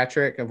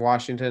 Fitzpatrick of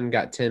Washington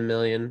got $10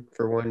 million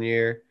for 1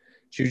 year.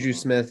 Juju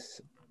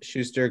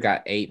Smith-Schuster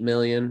got $8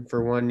 million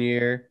for 1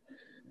 year.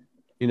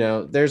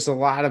 There's a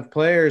lot of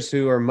players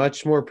who are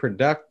much more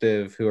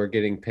productive who are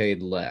getting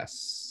paid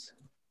less.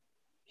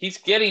 He's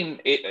getting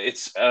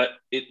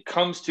it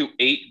comes to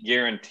 8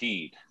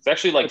 guaranteed. It's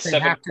actually like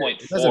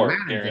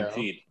 7.4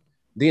 guaranteed. Though.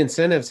 The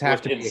incentives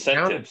have to be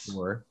accounted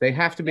for. They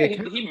have to be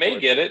accounted for. He may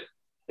get it.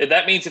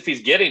 That means if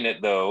he's getting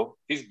it, though,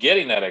 he's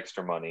getting that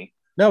extra money.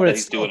 No, but it's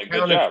he's doing a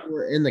good job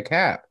in the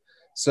cap.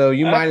 So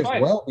you might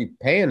as well be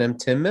paying him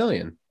 $10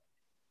 million.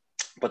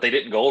 But they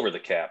didn't go over the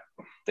cap.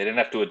 They didn't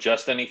have to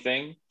adjust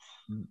anything.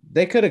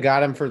 They could have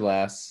got him for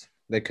less.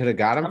 They could have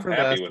got him for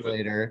less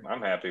later.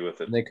 I'm happy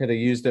with it. And they could have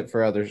used it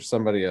for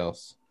somebody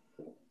else.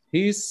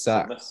 He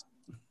sucks.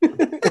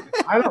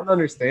 I don't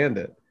understand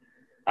it.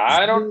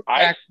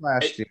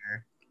 Last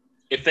year.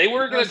 If they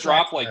were going to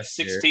drop like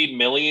 $16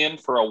 million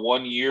for a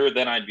 1 year,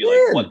 then I'd be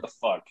like, what the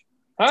fuck?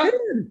 Huh?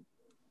 10.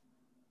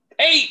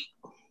 8.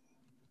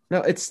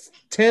 No, it's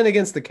 10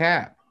 against the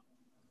cap.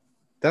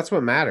 That's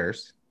what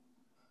matters.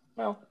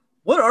 Well,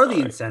 what are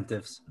the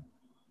incentives?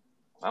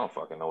 I don't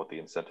fucking know what the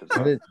incentives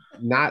are.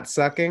 Not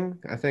sucking.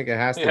 I think it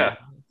has to. Yeah.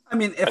 I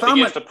mean, if he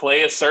has to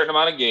play a certain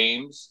amount of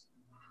games.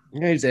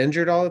 Yeah, he's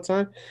injured all the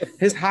time.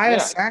 His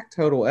highest sack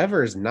total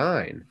ever is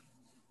 9.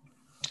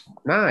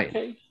 9.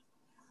 Okay.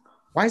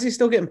 Why is he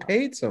still getting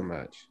paid so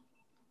much?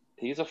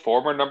 He's a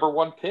former number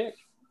 1 pick.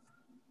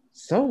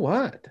 So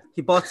what?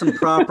 He bought some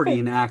property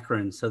in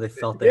Akron, so they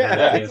felt they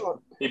had to.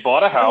 He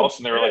bought a house,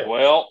 and they were like,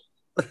 well.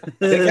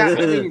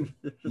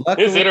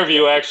 His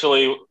interview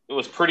actually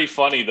was pretty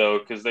funny, though,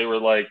 because they were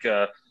like,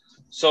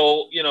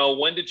 so,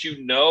 when did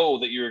you know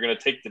that you were going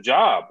to take the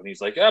job? And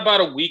he's like, about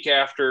a week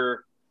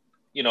after,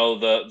 when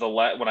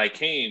I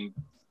came.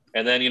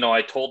 And then,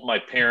 I told my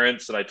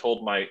parents and I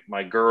told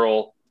my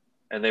girl,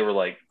 and they were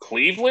like,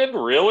 Cleveland?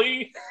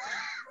 Really?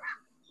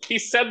 He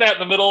said that in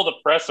the middle of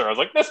the presser. I was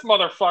like, this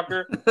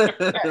motherfucker.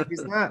 Yeah,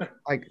 he's not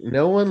like,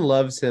 no one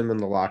loves him in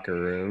the locker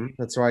room.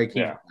 That's why he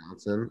keeps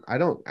bouncing.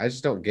 I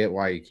just don't get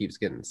why he keeps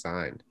getting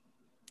signed.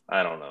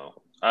 I don't know.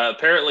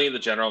 Apparently the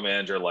general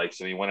manager likes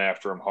him. He went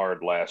after him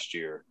hard last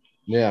year.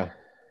 Yeah.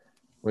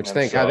 Which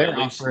thank God they're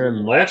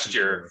offering last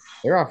year.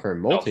 They're offering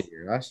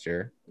multi-year last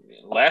year.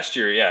 Last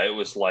year, yeah, it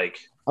was like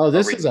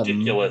this is a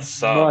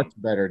much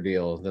better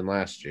deal than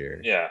last year.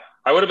 Yeah.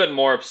 I would have been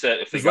more upset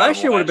if they got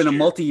last year would have been a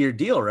multi-year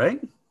deal,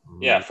 right?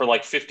 Yeah, for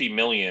like $50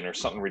 million or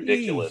something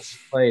ridiculous.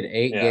 Played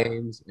 8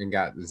 games and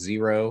got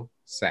 0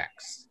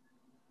 sacks.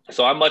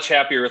 So I'm much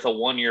happier with a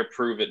 1-year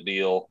prove-it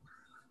deal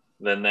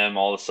than them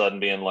all of a sudden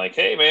being like,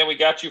 "Hey, man, we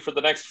got you for the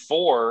next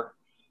 4."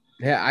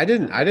 Yeah, I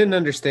didn't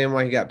understand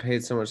why he got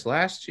paid so much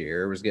last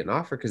year. Or was getting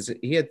offered because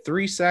he had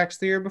 3 sacks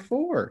the year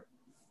before.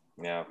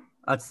 Yeah,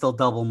 I'd still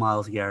double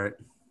Myles Garrett.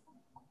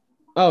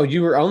 Oh,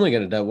 you were only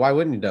going to double. Why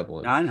wouldn't you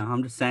double him? I know.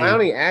 I'm just saying.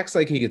 Clowney acts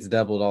like he gets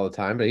doubled all the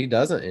time, but he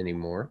doesn't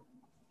anymore.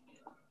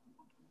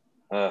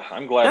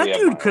 I'm glad that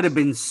dude could have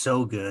been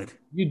so good.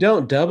 You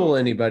don't double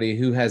anybody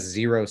who has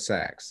 0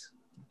 sacks.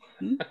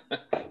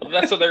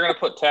 That's what they're going to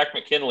put Tack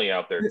McKinley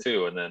out there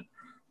too, and then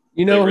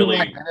who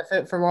might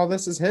benefit from all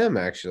this is him.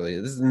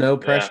 Actually, this is no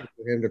pressure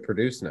for him to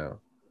produce now.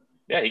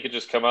 Yeah, he could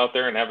just come out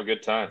there and have a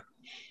good time.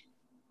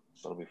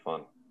 That'll be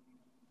fun.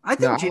 I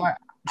think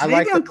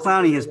Jadeveon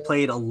Clowney has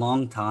played a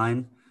long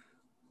time.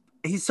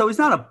 He's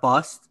not a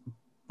bust,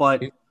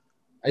 but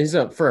he's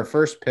for a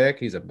first pick.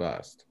 He's a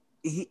bust.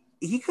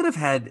 He could have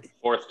had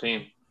 4th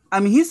team. I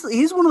mean, he's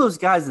one of those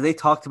guys that they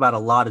talked about a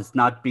lot as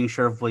not being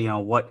sure of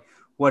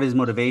what his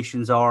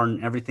motivations are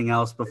and everything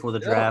else before the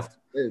draft.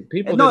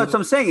 That's what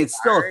I'm saying. It's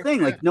still a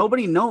thing. Like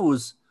nobody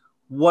knows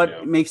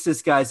what makes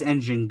this guy's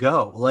engine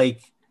go.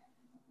 Like,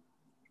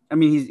 I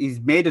mean, he's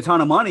made a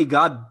ton of money.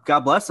 God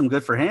bless him.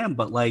 Good for him.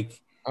 But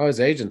like, his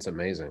agent's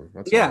amazing.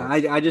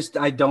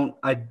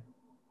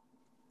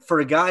 For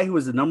a guy who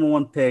was the number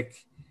 1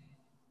 pick,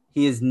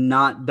 he has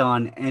not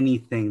done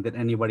anything that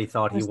anybody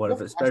thought he would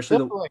have. Especially,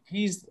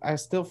 I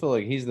still feel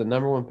like he's the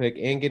number 1 pick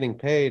and getting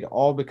paid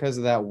all because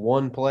of that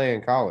one play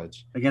in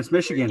college against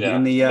Michigan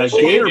in the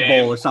Gator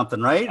Bowl or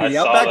something, right? The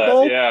Outback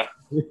Bowl.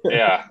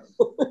 Yeah.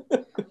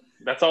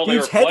 That's all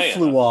Dude's they were playing. Head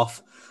flew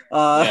off.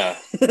 I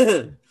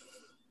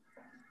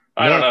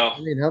don't know. I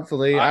mean,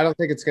 hopefully, I don't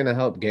think it's going to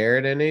help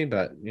Garrett any,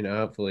 but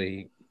hopefully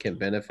he can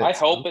benefit. I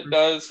hope it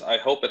does. I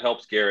hope it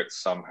helps Garrett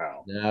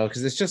somehow. No,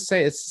 because it's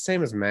the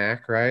same as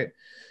Mac, right?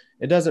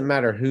 It doesn't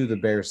matter who the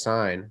Bears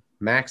sign.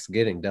 Mac's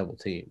getting double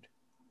teamed.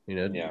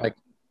 Like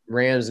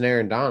Rams and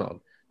Aaron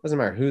Donald. Doesn't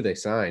matter who they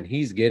sign.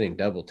 He's getting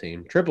double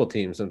teamed, triple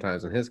teamed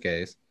sometimes in his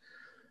case.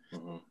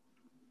 Mm-hmm.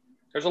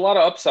 There's a lot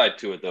of upside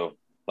to it, though.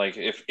 Like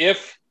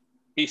if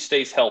he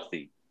stays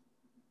healthy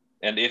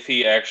and if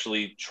he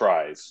actually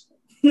tries.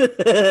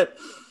 I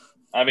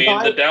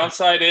mean, the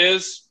downside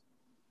is,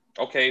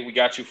 okay, we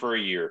got you for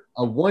a year.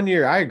 A 1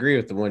 year. I agree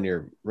with the 1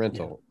 year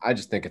rental. I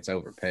just think it's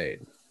overpaid.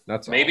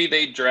 That's maybe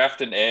they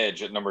draft an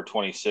edge at number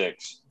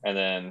 26, and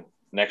then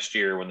next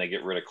year when they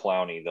get rid of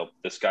Clowney,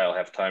 this guy will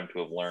have time to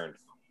have learned.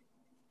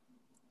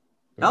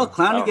 Hell,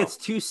 Clowney gets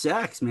 2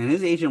 sacks, man.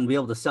 His agent will be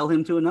able to sell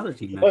him to another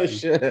team. Oh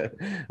shit!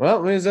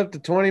 Well, he's up to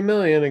 $20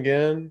 million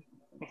again.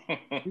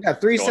 He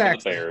got 3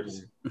 sacks.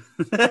 Bears.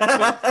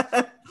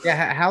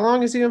 Yeah, how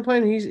long has he been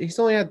playing? He's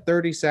only had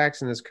 30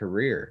 sacks in his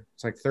career.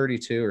 It's like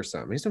 32 or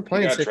something. He's been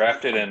playing. He got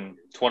drafted in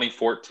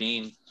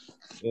 2014.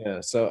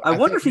 Yeah, so I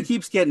wonder if he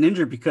keeps getting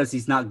injured because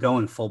he's not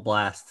going full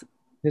blast.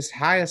 His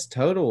highest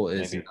total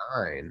is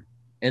 9,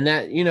 and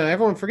that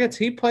everyone forgets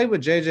he played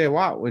with J.J.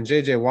 Watt when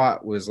J.J.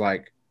 Watt was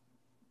like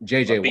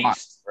J.J. Watt,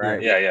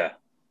 right? Yeah.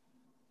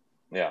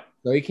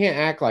 So he can't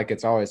act like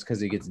it's always because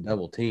he gets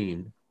double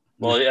teamed.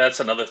 Well, that's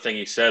another thing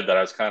he said that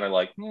I was kind of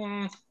like,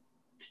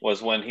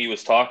 was when he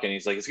was talking.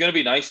 He's like, it's going to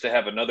be nice to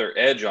have another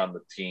edge on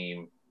the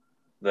team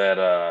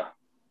that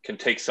can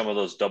take some of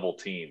those double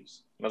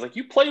teams. And I was like,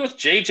 you play with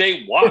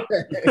J.J. Watt.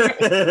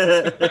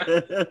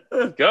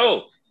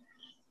 Go.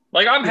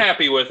 Like, I'm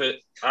happy with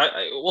it.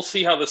 We'll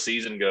see how the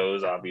season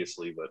goes,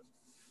 obviously, but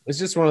it's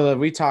just one of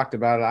we talked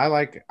about it.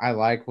 I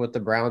like what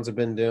the Browns have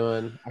been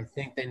doing. I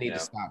think they need to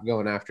stop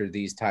going after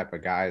these type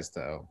of guys,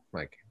 though.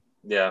 Like,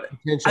 I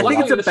think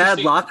it's a bad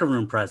locker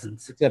room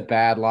presence. It's a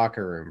bad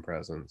locker room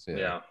presence.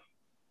 Yeah.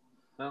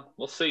 Well,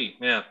 we'll see.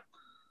 Yeah.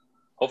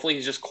 Hopefully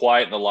he's just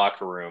quiet in the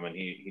locker room and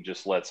he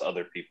just lets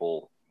other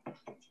people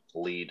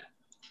lead.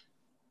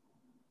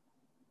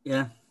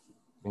 Yeah.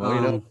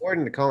 Well,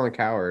 according to Colin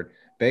Cowherd,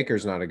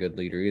 Baker's not a good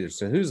leader either.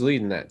 So who's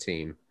leading that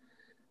team?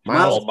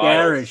 Miles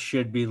Garrett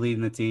should be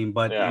leading the team,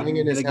 but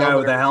he's a guy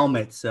with a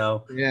helmet.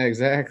 So yeah,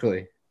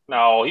 exactly.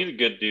 No, he's a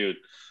good dude.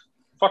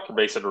 Fuck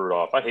Mason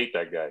Rudolph. I hate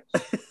that guy.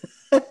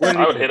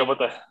 I would hit him with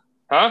the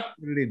huh?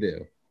 What did he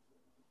do?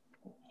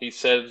 He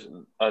said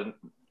a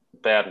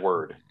bad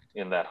word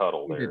in that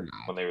huddle there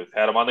when they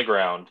had him on the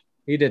ground.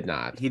 He did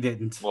not. He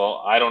didn't.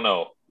 Well, I don't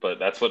know, but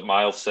that's what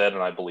Miles said,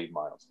 and I believe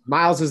Miles.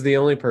 Miles is the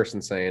only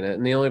person saying it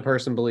and the only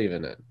person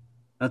believing it.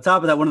 On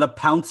top of that, one of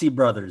the Pouncey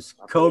brothers,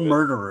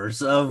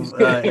 co-murderers of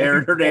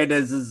Aaron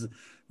Hernandez's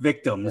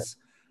victims.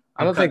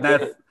 I'm cutting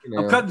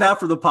that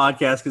from the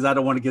podcast because I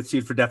don't want to get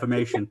sued for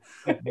defamation.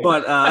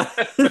 But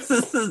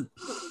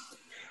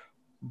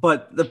one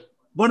of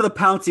the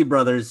Pouncey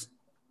brothers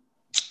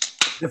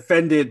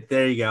defended.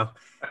 There you go.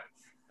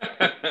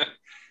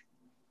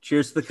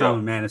 Cheers to the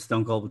common man, as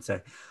Stone Cold would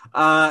say.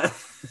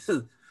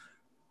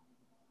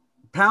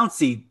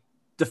 Pouncey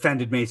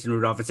defended Mason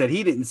Rudolph and said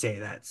he didn't say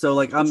that. So,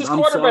 like, I'm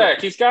quarterback. Sorry.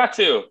 He's got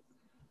to.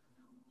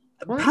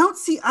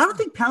 Pouncey, I don't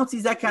think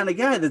Pouncey's that kind of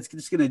guy that's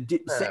just going to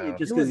say it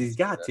just because he's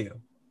got to.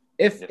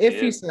 If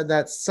he said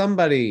that,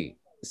 somebody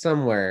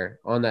somewhere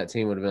on that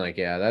team would have been like,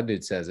 yeah, that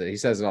dude says it. He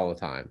says it all the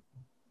time.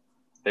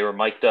 They were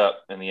mic'd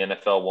up, and the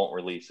NFL won't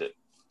release it.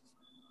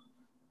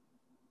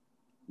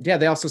 Yeah,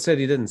 they also said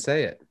he didn't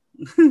say it.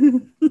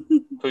 Who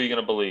are you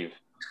going to believe?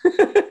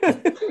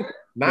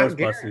 Not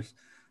Ghostbusters.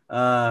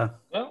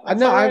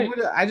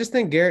 I just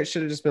think Garrett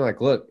should have just been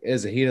like, look,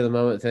 it's a heat of the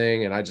moment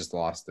thing, and I just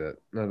lost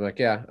it. And I'm like,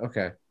 yeah,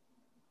 okay.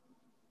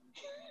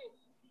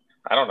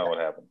 I don't know what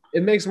happened.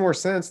 It makes more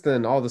sense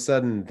than all of a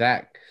sudden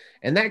that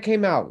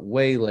came out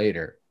way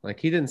later. Like,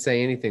 he didn't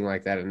say anything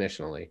like that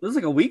initially. It was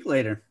like a week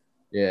later.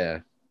 Yeah.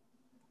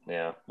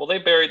 Yeah. Well, they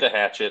buried the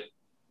hatchet,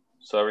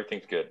 so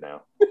everything's good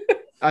now.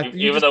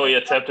 Even though he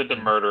attempted to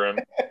murder him.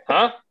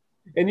 Huh?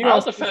 And you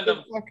also defend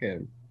him. Fuck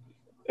him.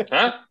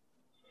 Huh?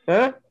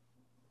 Huh?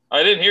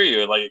 I didn't hear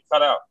you. Like, it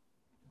cut out.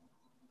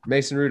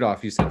 Mason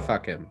Rudolph, you said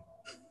fuck him.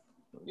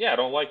 Yeah, I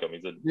don't like him.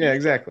 Yeah,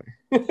 exactly.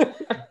 But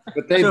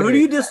so who do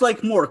you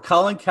dislike more,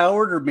 Colin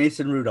Cowherd or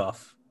Mason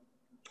Rudolph?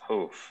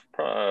 Oof.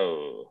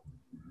 Oh.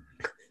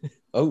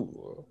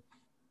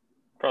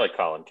 Probably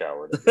Colin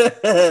Cowherd.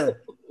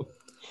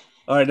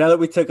 All right, now that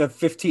we took a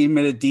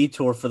 15-minute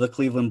detour for the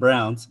Cleveland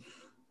Browns,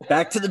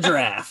 back to the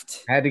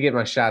draft. I had to get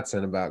my shots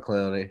in about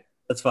Clowney.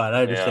 That's fine.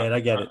 I understand. Yeah. I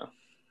get it.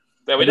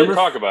 Yeah, we didn't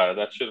talk about it.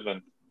 That should have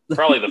been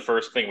probably the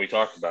first thing we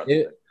talked about.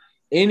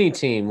 Any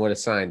team would have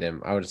signed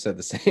him. I would have said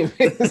the same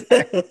thing.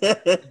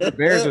 The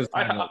Bears was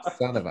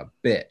son of a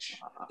bitch.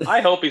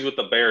 I hope he's with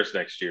the Bears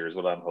next year is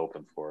what I'm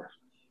hoping for.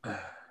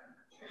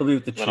 He'll be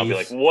with the Chiefs. Then I'll be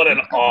like, what an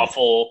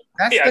awful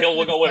 –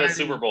 he'll go win a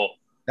Super Bowl.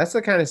 That's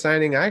the kind of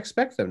signing I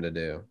expect them to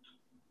do.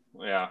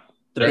 Yeah.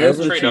 They're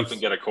going to trade up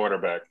and get a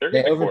quarterback.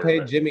 They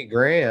overpaid Jimmy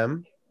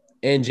Graham,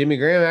 and Jimmy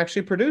Graham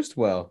actually produced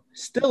well.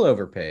 Still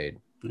overpaid.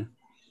 Yeah.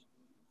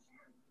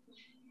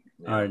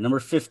 All right, number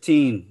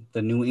 15,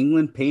 the New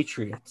England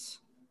Patriots.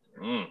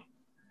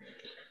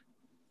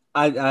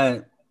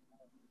 They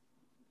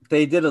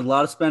did a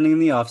lot of spending in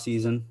the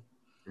offseason.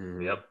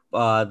 Yep.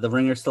 The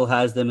Ringer still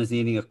has them as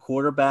needing a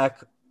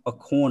quarterback, a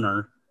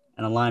corner,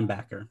 and a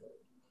linebacker.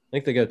 I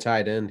think they go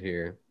tight end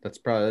here.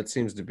 That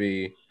seems to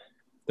be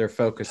their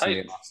focus in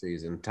the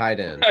offseason.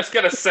 Tight end. I was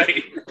gonna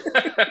say.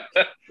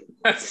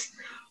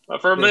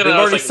 For a minute, they've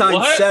already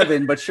signed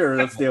 7, but sure,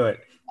 let's do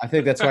it. I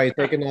think that's why you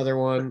take another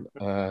one.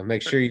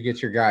 Make sure you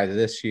get your guy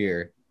this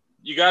year.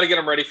 You got to get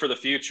them ready for the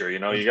future. You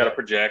know, you got to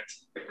project.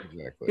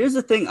 Exactly. Here's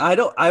the thing.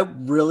 I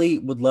really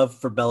would love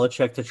for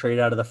Belichick to trade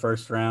out of the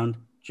first round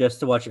just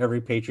to watch every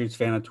Patriots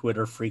fan on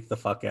Twitter freak the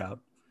fuck out.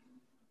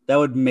 That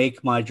would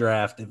make my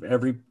draft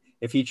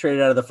if he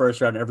traded out of the first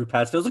round. Every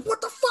Pats feels like,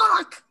 what the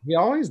fuck? He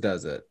always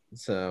does it.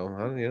 So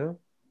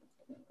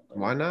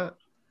why not?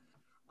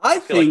 I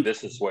feel like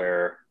this is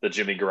where the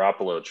Jimmy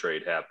Garoppolo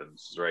trade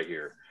happens. Right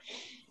here.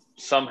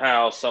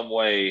 Somehow, some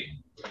way,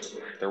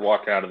 they're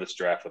walking out of this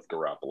draft with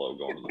Garoppolo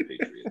going to the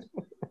Patriots.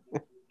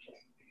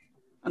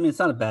 I mean, it's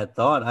not a bad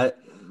thought.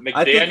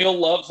 McDaniel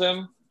loves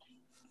him.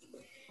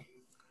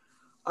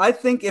 I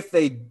think if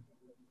they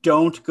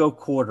don't go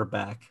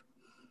quarterback,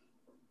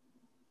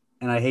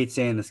 and I hate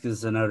saying this because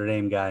it's a Notre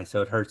Dame guy,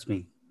 so it hurts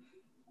me.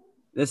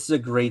 This is a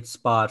great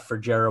spot for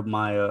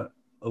Jeremiah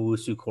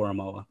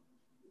Owusu-Koramoah.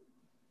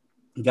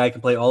 The guy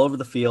can play all over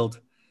the field.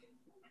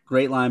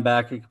 Great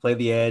linebacker. He can play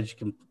the edge,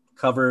 can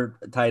cover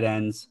tight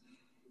ends.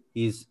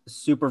 He's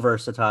super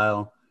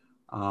versatile.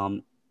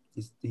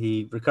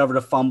 He recovered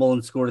a fumble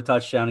and scored a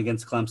touchdown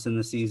against Clemson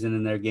this season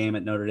in their game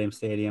at Notre Dame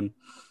Stadium.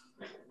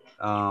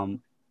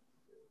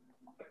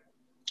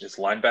 Is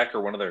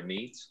linebacker one of their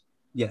needs?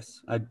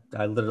 Yes,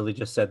 I literally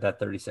just said that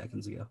 30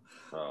 seconds ago.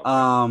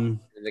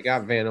 They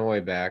got Van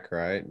Noy back,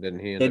 right?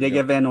 Didn't he? They did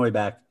get Van Noy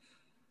back.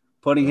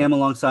 Putting him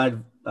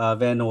alongside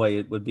Van Noy,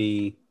 it would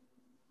be.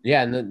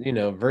 Yeah, and then,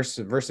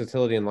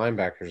 versatility in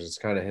linebackers is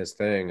kind of his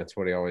thing. That's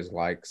what he always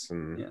likes,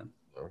 and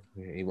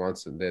he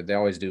wants it. They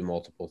always do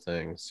multiple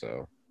things.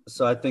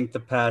 So I think the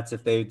Pats,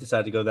 if they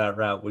decide to go that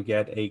route, would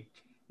get an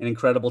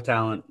incredible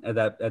talent at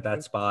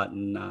that spot.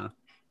 And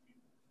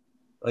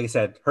like I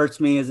said, hurts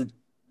me as a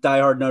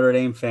diehard Notre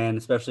Dame fan,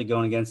 especially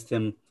going against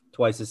him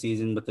twice a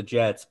season with the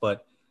Jets.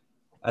 But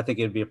I think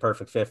it'd be a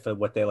perfect fit for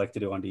what they like to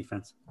do on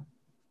defense.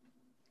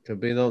 Could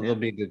be there'll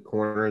be a good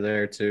corner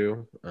there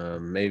too.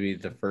 Maybe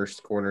the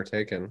first corner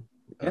taken.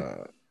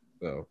 Yeah.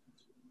 So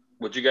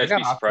would you guys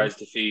be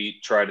surprised if they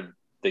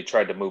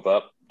tried to move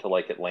up to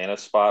like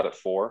Atlanta's spot at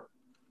 4?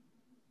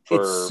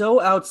 It's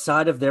so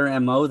outside of their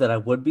MO that I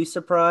would be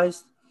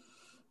surprised.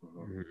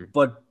 Mm-hmm.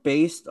 But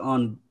based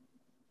on,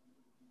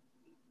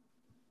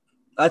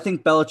 I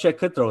think Belichick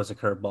could throw us a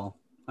curveball.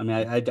 I mean,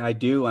 I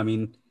do. I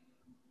mean,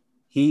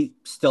 he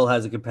still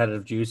has a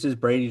competitive juices.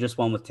 Brady just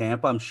won with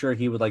Tampa. I'm sure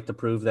he would like to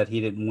prove that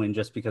he didn't win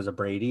just because of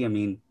Brady. I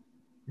mean,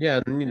 yeah,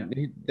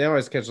 they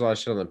always catch a lot of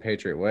shit on the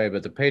Patriot way,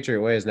 but the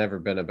Patriot way has never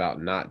been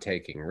about not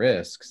taking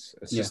risks.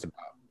 It's just about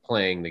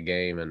playing the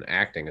game and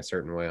acting a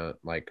certain way,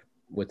 like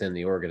within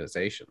the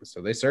organization.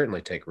 So they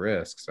certainly take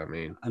risks. I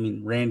mean,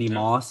 Randy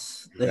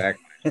Moss,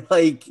 exactly.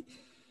 Like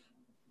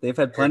they've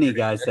had plenty of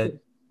guys that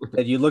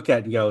you look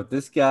at and go,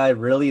 this guy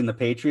really in the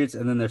Patriots,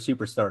 and then they're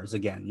superstars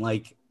again.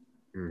 Like,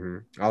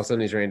 all of a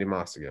sudden he's Randy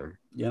Moss again.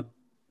 Yep.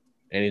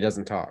 And he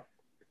doesn't talk.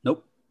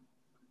 Nope.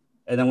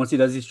 And then once he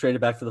does, he's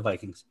traded back to the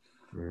Vikings.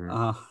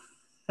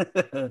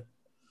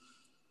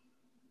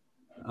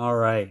 All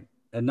right.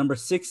 At number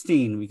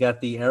 16, we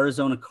got the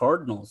Arizona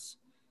Cardinals.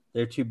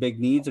 Their two big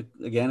needs,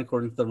 again,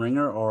 according to the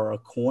Ringer, are a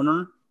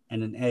corner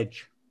and an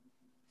edge.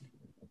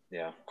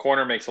 Yeah,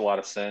 corner makes a lot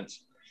of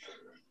sense.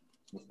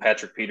 With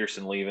Patrick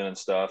Peterson leaving and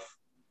stuff,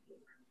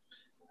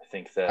 I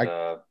think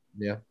that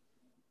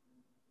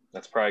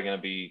that's probably going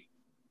to be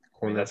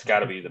 – I mean, that's got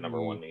to be the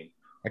number one need.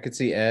 I could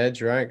see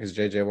edge, right? Because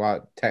J.J.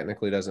 Watt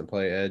technically doesn't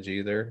play edge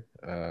either.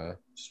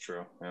 It's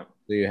true, yeah.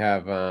 So you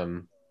have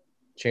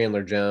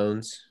Chandler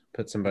Jones,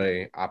 put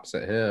somebody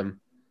opposite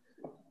him.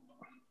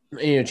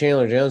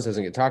 Chandler Jones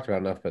doesn't get talked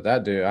about enough, but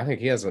that dude, I think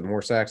he has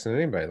more sacks than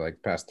anybody like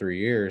the past 3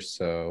 years.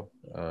 So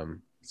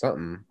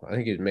something. I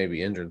think he may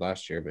be injured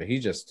last year, but he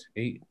gets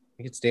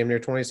damn near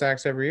 20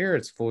 sacks every year.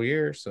 It's a full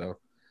year, so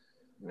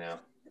yeah.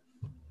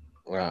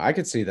 I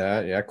could see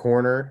that. Yeah,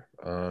 corner.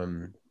 I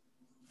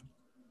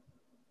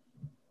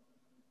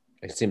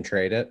could see him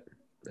trade it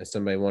if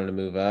somebody wanted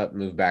to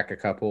move back a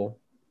couple.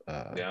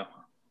 Yeah,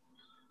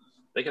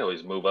 they can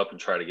always move up and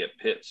try to get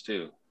Pitts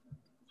too.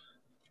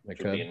 Which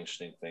would be an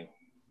interesting thing.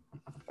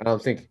 I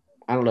don't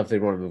know if they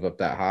want to move up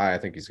that high. I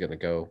think he's going to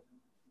go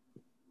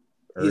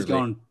early. He's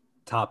going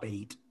top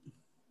 8.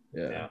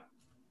 Yeah.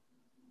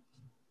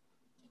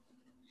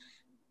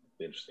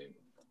 Interesting.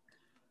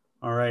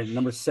 All right,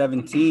 number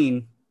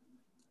 17,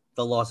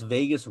 the Las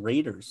Vegas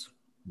Raiders.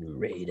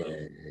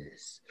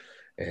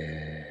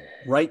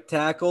 Right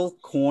tackle,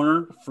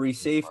 corner, free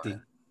safety.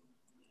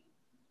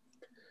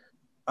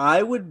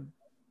 You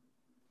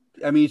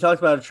talked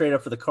about a trade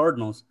up for the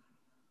Cardinals,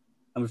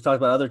 and we've talked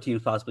about other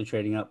teams possibly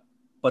trading up.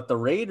 But the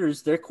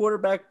Raiders, their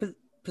quarterback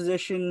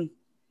position,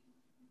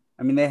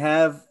 they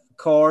have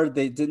Carr.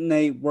 Didn't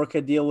they work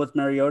a deal with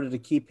Mariota to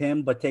keep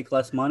him but take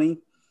less money?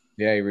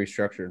 Yeah, he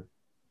restructured.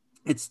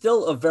 It's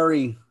still a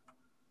very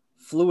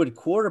fluid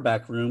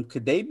quarterback room.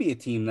 Could they be a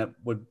team that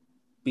would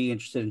be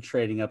interested in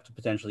trading up to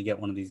potentially get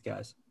one of these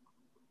guys?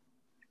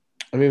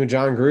 With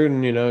John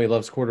Gruden, he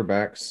loves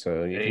quarterbacks.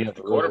 So he's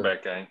the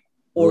quarterback guy.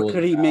 Or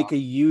could he make a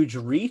huge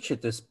reach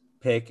at this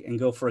pick and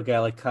go for a guy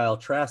like Kyle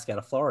Trask out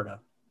of Florida?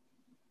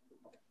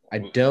 I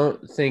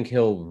don't think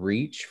he'll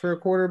reach for a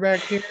quarterback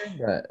here.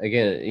 But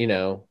again,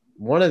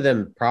 one of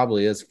them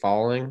probably is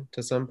falling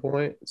to some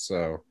point.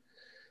 So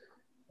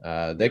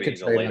they could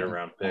trade a later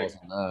round pick.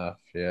 Enough.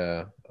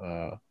 Yeah.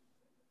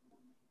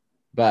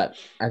 But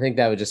I think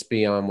that would just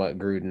be on what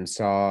Gruden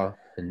saw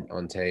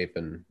on tape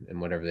and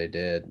whatever they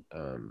did.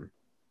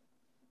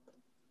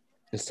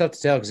 It's tough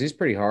to tell because he's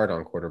pretty hard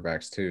on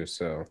quarterbacks too.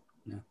 So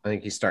I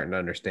think he's starting to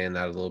understand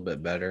that a little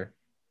bit better.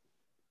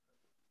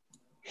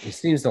 He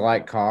seems to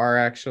like Carr,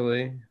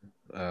 actually.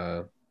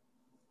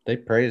 They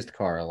praised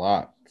Carr a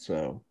lot.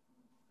 So,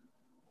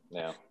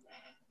 yeah.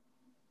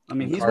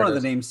 He's one of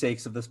the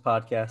namesakes of this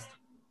podcast.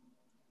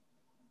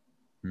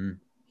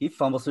 He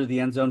fumbles through the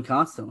end zone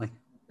constantly.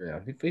 Yeah,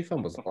 he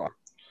fumbles a lot.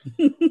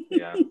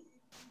 Yeah.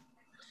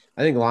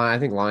 I think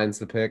Lions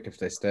the pick if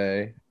they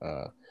stay.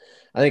 I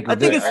think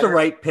it's the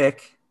right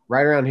pick.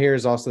 Right around here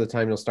is also the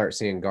time you'll start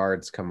seeing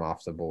guards come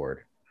off the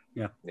board.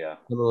 Yeah. Yeah.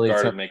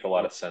 Guard would make a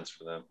lot of sense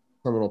for them.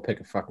 Someone will pick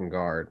a fucking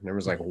guard. And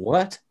everyone's like,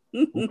 what?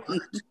 And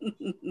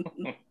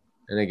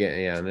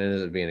again, and it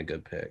ended up being a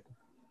good pick.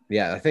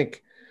 Yeah, I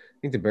think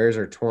the Bears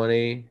are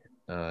 20.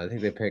 I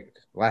think they picked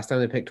last time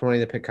they picked 20,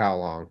 they picked Kyle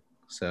Long.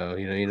 So,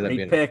 he ended up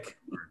being a pick.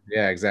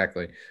 Yeah,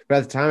 exactly. But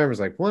at the time, everyone's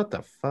like, what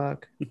the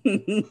fuck?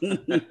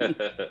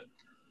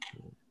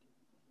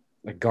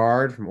 A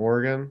guard from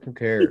Oregon? Who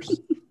cares?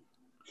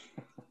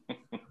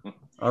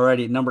 All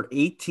righty, number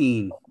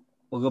 18.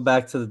 We'll go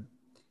back to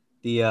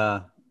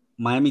the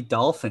Miami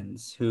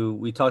Dolphins, who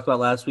we talked about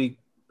last week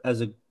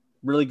as a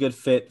really good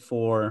fit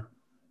for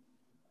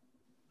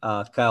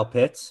Kyle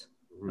Pitts,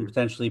 and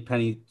potentially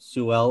Penny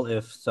Sewell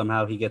if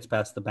somehow he gets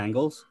past the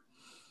Bengals.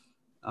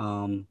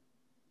 I'd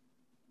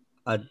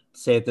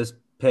say at this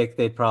pick,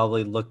 they'd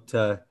probably look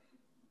to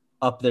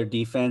up their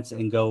defense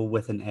and go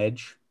with an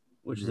edge,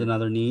 which is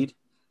another need.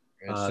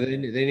 So they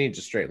need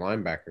a straight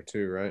linebacker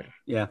too, right?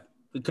 Yeah.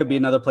 It could be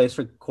another place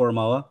for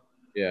Koromoa.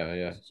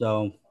 Yeah.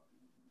 So,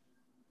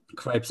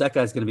 Cripes, that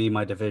guy's going to be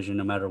my division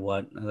no matter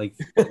what. Fuck.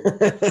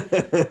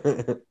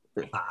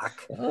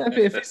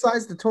 If he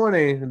slides to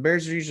 20, the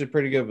Bears are usually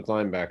pretty good with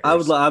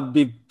linebackers. I'd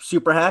be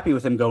super happy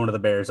with him going to the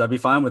Bears. I'd be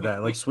fine with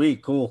that.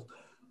 Sweet, cool.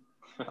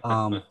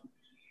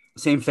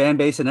 Same fan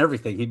base and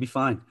everything. He'd be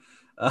fine.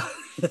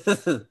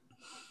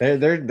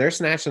 They're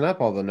snatching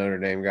up all the Notre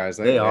Dame guys.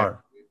 They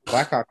are.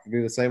 Blackhawks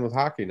do the same with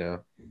hockey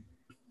now.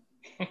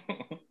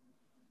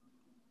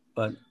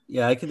 But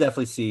yeah, I could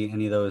definitely see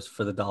any of those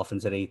for the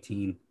Dolphins at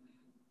 18.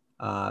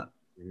 Man,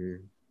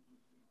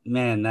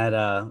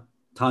 that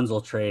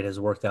Tunzel trade has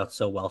worked out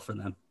so well for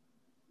them.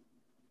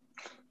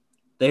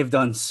 They've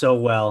done so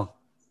well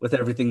with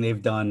everything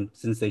they've done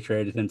since they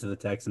traded him to the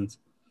Texans.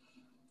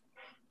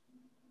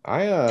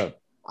 I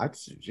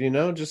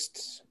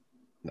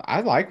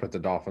like what the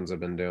Dolphins have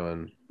been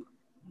doing.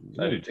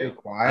 I do too.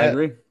 Quiet. I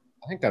agree.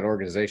 I think that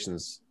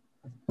organization's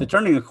they're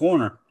turning a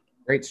corner.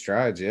 Great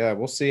strides. Yeah,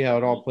 we'll see how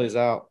it all plays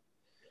out.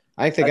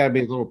 I think they got to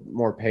be a little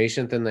more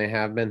patient than they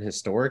have been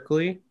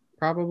historically,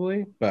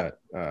 probably. But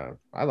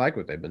I like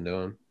what they've been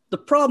doing. The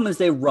problem is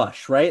they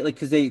rush, right?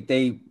 Because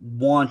they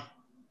want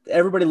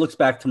everybody looks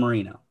back to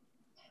Marino.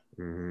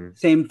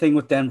 Same thing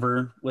with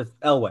Denver with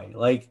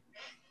Elway.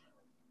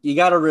 You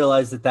got to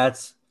realize that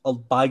that's a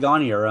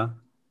bygone era.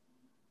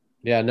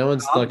 Yeah, no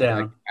one's looking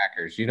like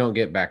Packers. You don't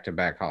get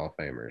back-to-back Hall of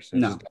Famers.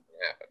 It just doesn't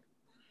happen.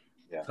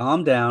 Yeah.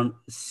 Calm down.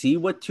 See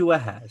what Tua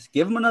has.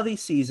 Give him another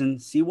season.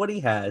 See what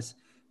he has.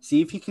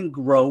 See if he can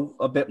grow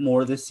a bit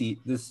more this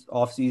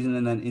offseason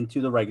and then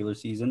into the regular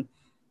season.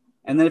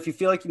 And then if you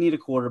feel like you need a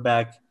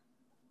quarterback,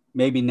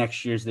 maybe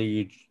next year's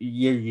the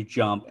year you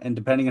jump. And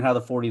depending on how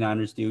the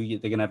 49ers do,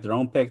 they're going to have their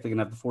own pick. They're going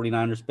to have the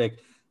 49ers pick.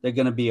 They're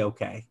going to be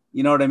okay.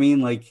 You know what I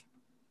mean?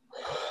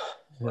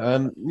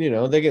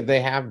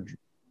 They have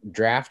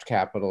draft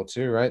capital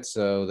too, right?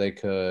 So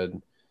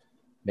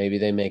maybe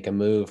they make a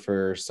move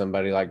for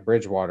somebody like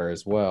Bridgewater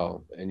as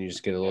well, and you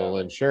just get a little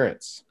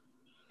insurance.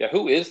 Yeah,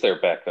 who is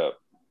their backup?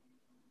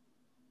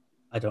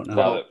 I don't know.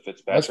 Now that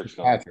Fitzpatrick's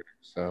gone.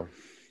 So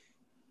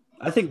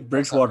I think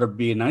Bridgewater would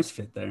be a nice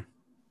fit there.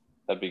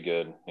 That'd be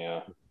good,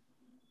 yeah.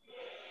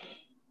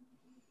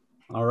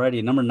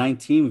 Alrighty, number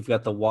 19, we've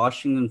got the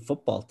Washington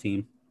football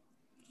team.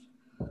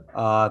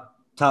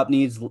 Top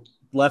needs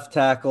left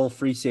tackle,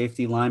 free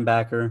safety,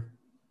 linebacker.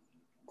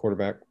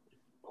 Quarterback.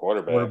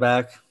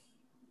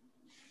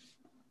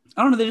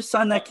 I don't know. They just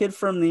signed that kid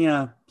from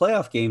the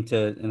playoff game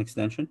to an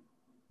extension.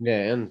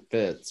 Yeah, and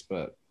Fitz,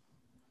 but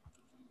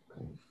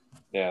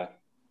yeah.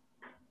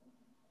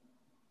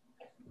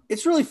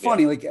 It's really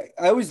funny.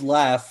 I always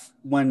laugh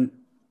when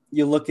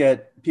you look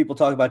at people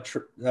talk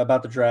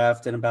about the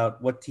draft and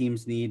about what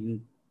teams need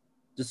and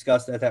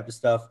discuss that type of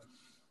stuff.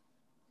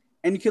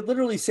 And you could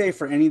literally say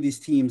for any of these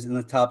teams in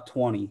the top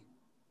 20,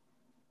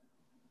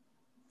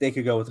 they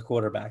could go with a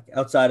quarterback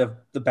outside of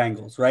the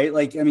Bengals, right?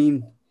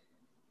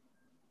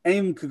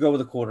 Anyone could go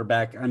with a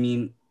quarterback. I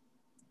don't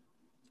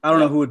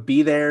know who would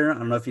be there. I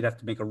don't know if you'd have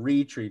to make a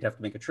reach or you'd have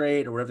to make a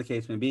trade or whatever the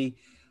case may be.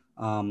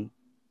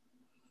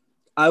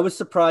 I was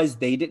surprised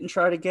they didn't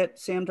try to get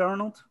Sam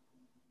Darnold.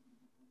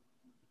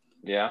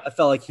 Yeah. I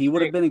felt like he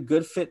would have been a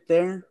good fit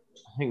there.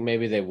 I think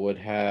maybe they would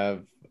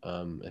have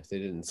if they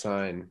didn't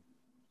sign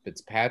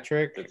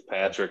Fitzpatrick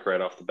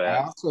right off the bat.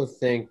 I also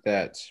think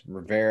that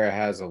Rivera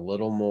has a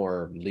little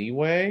more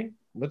leeway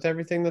with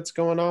everything that's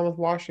going on with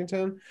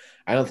Washington.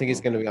 I don't think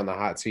he's going to be on the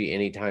hot seat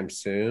anytime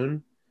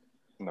soon.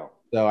 No.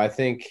 So I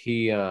think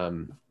he, I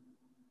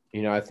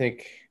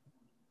think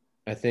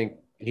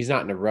he's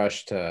not in a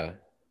rush to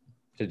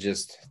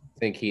just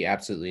think he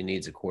absolutely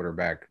needs a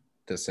quarterback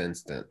this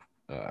instant.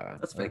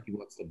 That's fair. I think he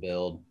wants to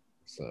build.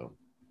 So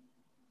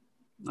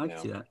I can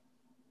see that.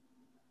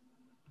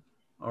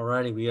 All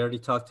righty. We already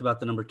talked about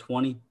the number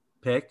 20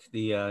 pick,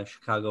 the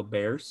Chicago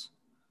Bears.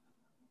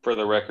 For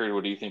the record,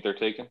 what do you think they're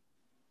taking?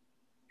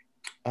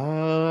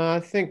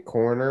 I think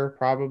corner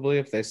probably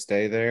if they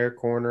stay there,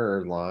 corner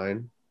or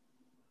line.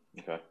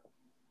 Okay.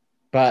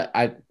 But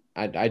I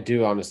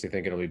do honestly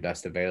think it'll be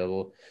best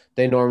available.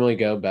 They normally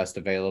go best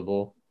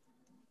available.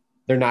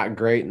 They're not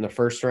great in the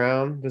first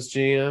round, this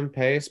GM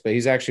Pace, but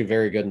he's actually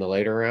very good in the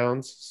later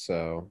rounds.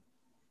 So,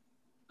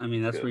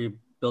 that's where you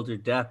build your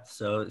depth.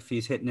 So if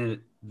he's hitting it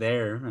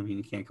there,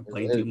 you can't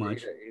complain too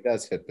much. He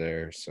does hit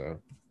there. So,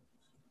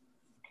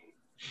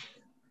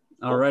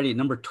 alrighty,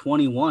 number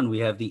 21, we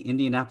have the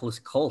Indianapolis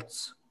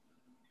Colts.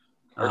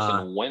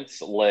 Carson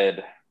Wentz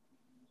led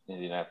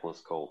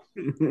Indianapolis Colts.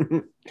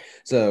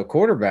 So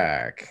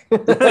quarterback.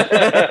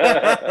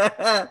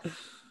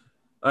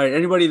 All right,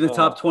 anybody in the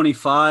top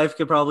 25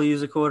 could probably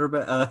use a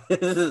quarterback. I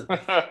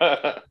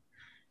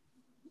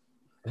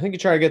think you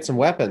try to get some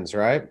weapons,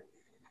 right?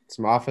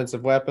 Some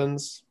offensive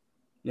weapons.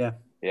 Yeah.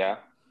 Yeah.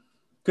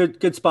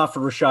 Good spot for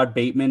Rashad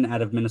Bateman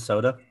out of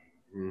Minnesota.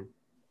 Mm.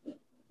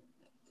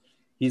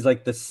 He's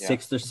like the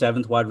 6th or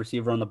 7th wide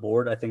receiver on the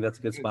board. I think that's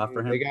a good spot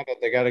for him.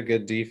 They got a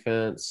good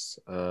defense.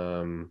 They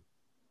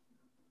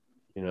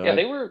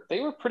were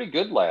pretty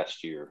good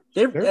last year.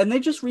 They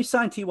just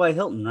re-signed T.Y.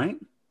 Hilton, right?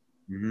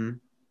 Mm-hmm.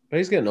 But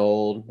he's getting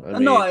old. I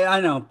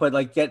know, but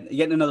like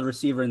getting another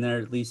receiver in there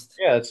at least.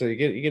 Yeah, so you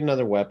get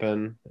another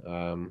weapon,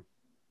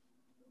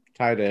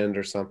 tight end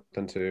or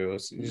something too.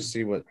 So you just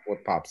see what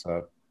pops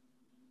up.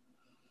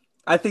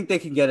 I think they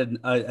can get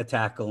a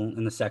tackle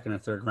in the 2nd or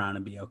 3rd round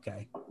and be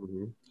okay.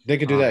 Mm-hmm. They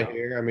could do that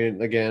here. I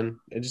mean, again,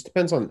 it just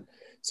depends on.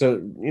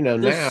 So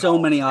there's now, so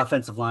many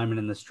offensive linemen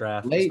in this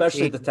draft,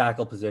 especially at the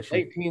tackle position.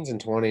 Late teens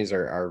and 20s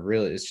are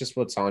really. It's just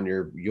what's on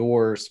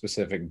your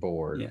specific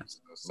board. Yeah. So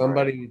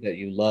somebody that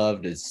you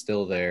loved is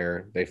still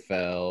there. They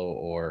fell,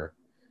 or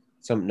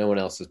no one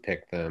else has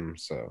picked them.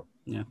 So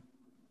yeah,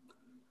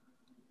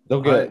 they'll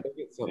get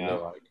something they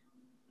like.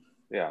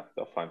 Yeah,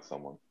 they'll find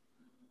someone.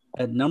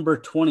 At number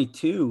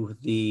 22,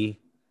 the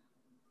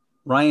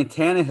Ryan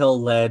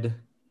Tannehill-led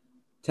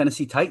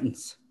Tennessee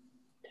Titans.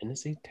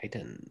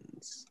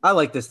 I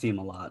like this team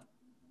a lot.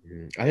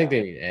 I think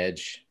they need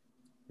edge.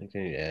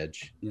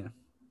 Yeah.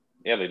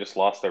 Yeah, they just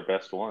lost their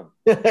best one.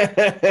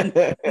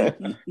 It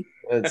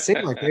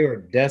seemed like they were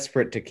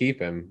desperate to keep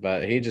him,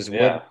 but he just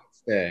wouldn't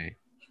stay.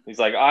 He's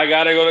like, I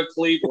got to go to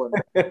Cleveland.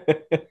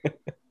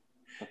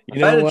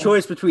 If I had a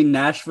choice between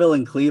Nashville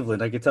and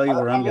Cleveland, I could tell you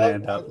where I'm going to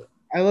end up.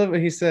 I love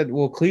it. He said,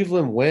 well,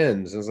 Cleveland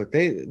wins. I was like,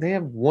 they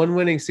have one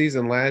winning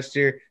season last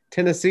year.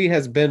 Tennessee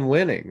has been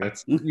winning.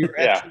 You're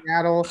at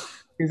Seattle.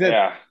 He's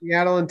at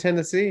Seattle and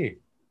Tennessee.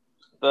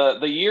 The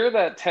year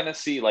that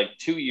Tennessee, like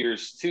 2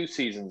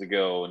 seasons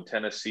ago, and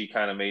Tennessee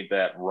kind of made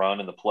that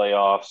run in the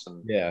playoffs,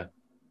 and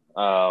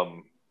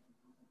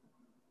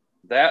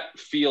that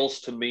feels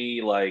to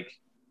me like,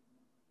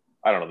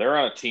 I don't know, they're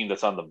on a team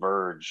that's on the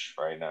verge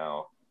right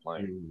now.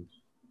 Like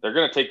they're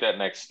going to take that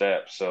next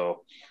step.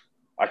 So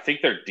I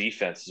think their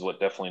defense is what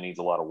definitely needs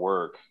a lot of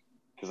work,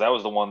 because that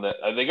was the one that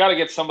they got to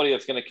get somebody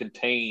that's going to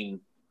contain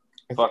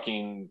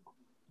fucking.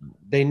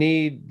 They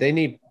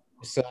need.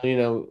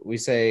 So we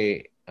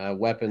say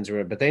weapons,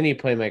 but they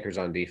need playmakers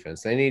on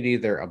defense. They need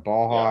either a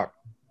ball hawk,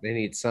 they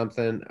need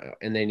something,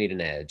 and they need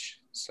an edge.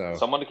 So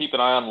someone to keep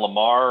an eye on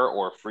Lamar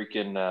or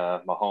freaking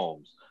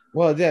Mahomes.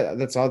 Well, yeah,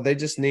 that's all. They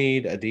just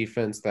need a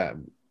defense that's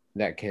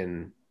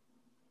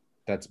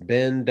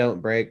bend,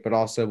 don't break, but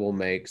also will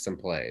make some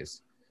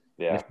plays.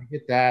 Yeah. And if you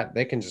get that,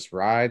 they can just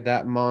ride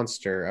that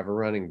monster of a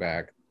running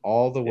back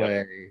all the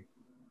way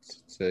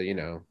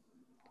to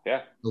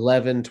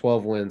 11,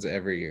 12 wins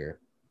every year.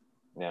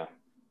 Yeah.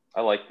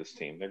 I like this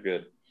team. They're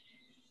good.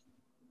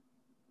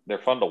 They're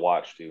fun to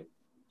watch too.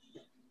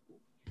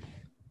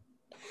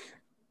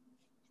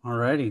 All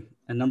righty.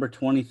 At number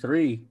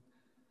 23,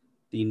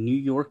 the New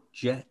York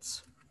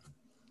Jets.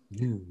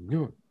 New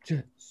York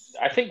Jets.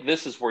 I think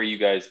this is where you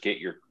guys get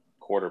your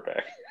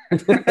quarterback.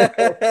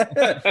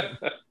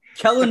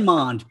 Kellen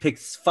Mond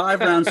picks 5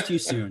 rounds too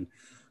soon.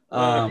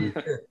 I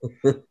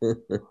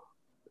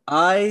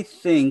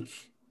think,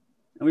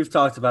 and we've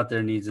talked about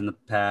their needs in the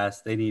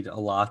past, they need a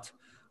lot.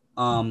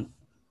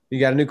 You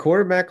got a new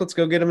quarterback. Let's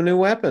go get him a new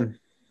weapon.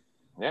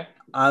 Yeah.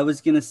 I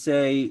was going to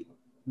say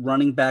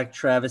running back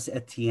Travis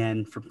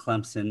Etienne from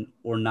Clemson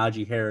or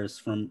Najee Harris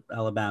from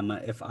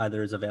Alabama, if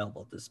either is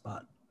available at this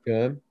spot.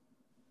 Good.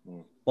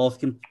 Both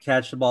can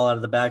catch the ball out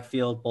of the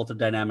backfield. Both are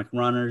dynamic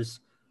runners.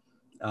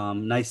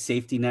 Nice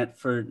safety net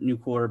for new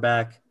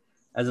quarterback.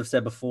 As I've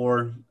said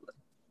before,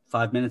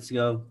 5 minutes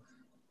ago,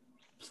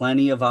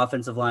 plenty of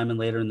offensive linemen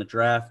later in the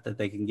draft that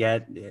they can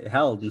get.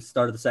 Hell, in the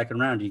start of the 2nd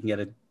round, you can get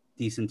a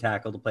decent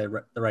tackle to play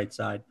the right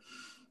side.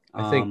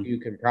 I think you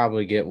can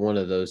probably get one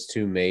of those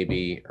two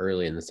maybe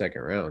early in the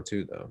 2nd round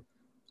too, though.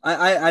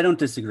 I don't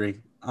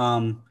disagree.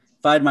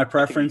 If I had my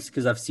preference,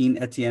 because I've seen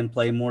Etienne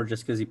play more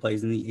just because he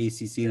plays in the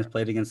ACC and has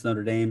played against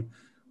Notre Dame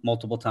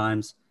multiple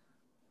times,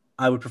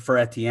 I would prefer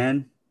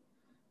Etienne.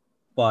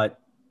 But,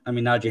 I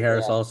mean, Najee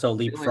Harris also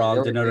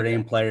leapfrogged a Notre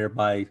Dame player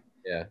by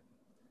 – Yeah.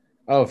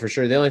 Oh, for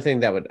sure. The only thing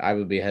that I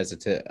would be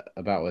hesitant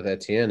about with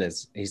Etienne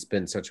is he's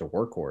been such a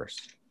workhorse.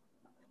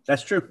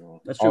 That's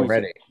true. That's true.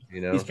 Already,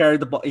 he's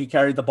carried the ball. He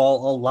carried the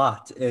ball a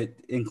lot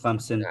in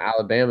Clemson. In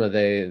Alabama,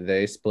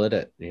 they split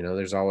it.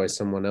 There's always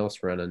someone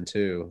else running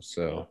too.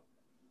 So,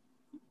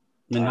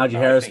 I mean, Najee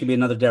Harris could be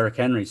another Derrick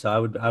Henry.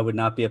 So I would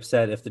not be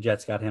upset if the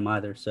Jets got him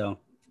either. So,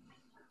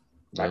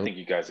 I think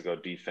you guys would go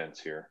defense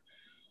here.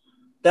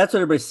 That's what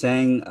everybody's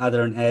saying,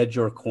 either an edge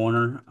or a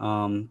corner.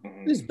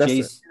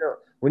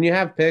 When you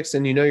have picks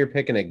and you're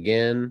picking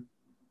again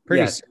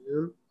pretty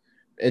soon,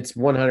 it's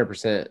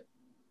 100%.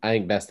 I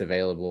think best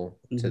available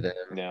to them.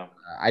 Yeah.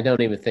 I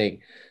don't even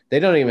think they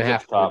don't even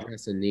have to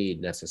address a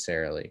need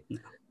necessarily.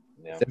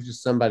 Yeah. There's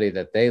just somebody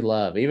that they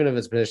love, even if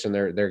it's a position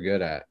they're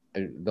good at,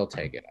 they'll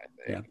take it. I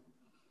think. Yeah,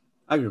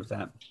 I agree with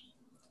that.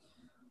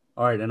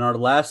 All right, and our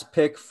last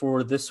pick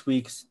for this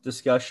week's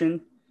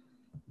discussion,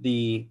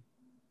 the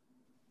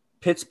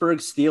Pittsburgh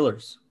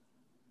Steelers.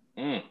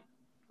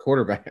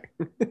 Quarterback.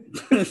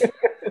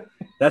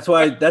 That's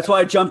why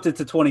I jumped it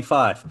to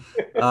 25.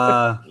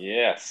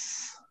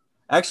 Yes.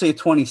 Actually, at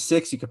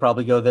 26, you could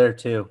probably go there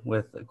too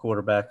with a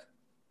quarterback.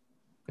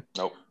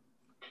 Nope.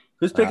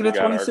 Who's picking at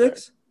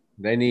 26?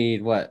 They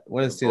need what?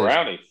 What is Steelers?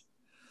 Brownie.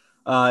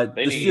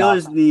 The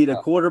Steelers need a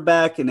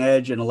quarterback, an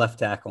edge, and a left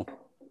tackle.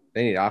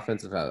 They need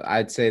offensive help.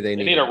 I'd say they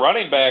need a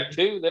running back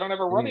too. They don't have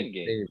a running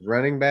game. They need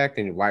running back.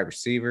 They need wide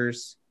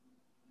receivers.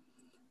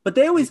 But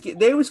they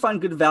always find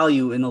good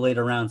value in the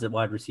later rounds at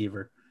wide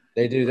receiver.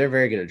 They do. They're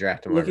very good at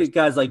drafting. Look at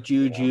guys like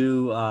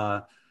Juju,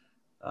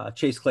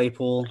 Chase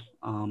Claypool.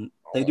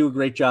 They do a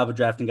great job of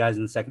drafting guys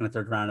in the second and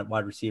third round at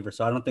wide receiver.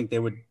 So I don't think they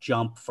would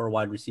jump for a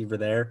wide receiver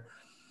there.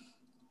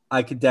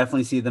 I could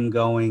definitely see them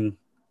going.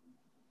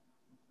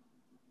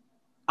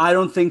 I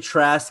don't think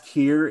Trask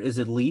here is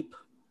a leap.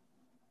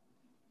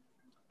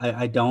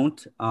 I don't.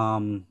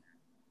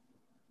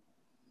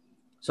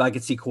 So I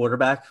could see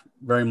quarterback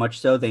very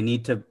much so. They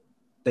need to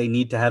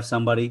have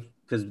somebody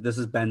because this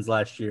is Ben's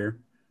last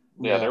year.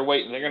 Yeah, they're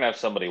waiting. They're gonna have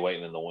somebody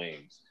waiting in the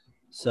wings.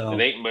 So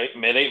it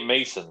ain't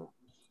Mason.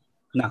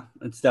 No,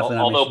 it's definitely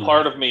not. Although Mason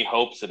part of me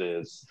hopes it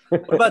is.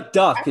 What about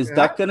Duck? Is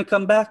Duck gonna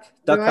come back?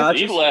 Duck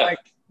Hodges? He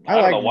left.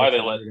 I don't know why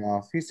they let him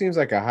off. He seems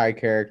like a high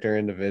character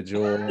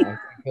individual. I think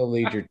he'll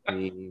lead your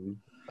team.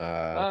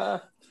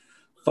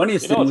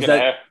 Funniest thing was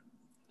that.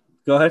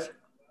 Go ahead.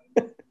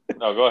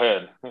 No, go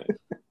ahead. Go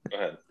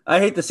ahead. I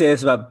hate to say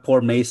this about poor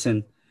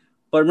Mason,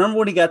 but remember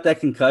when he got that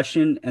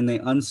concussion and they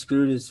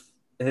unscrewed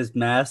his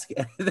mask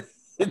and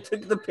they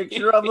took the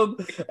picture of him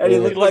and he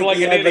looked like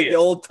he had like the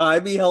old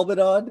timey helmet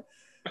on.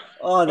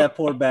 Oh, that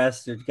poor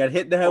bastard got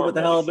hit in the head with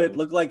the helmet.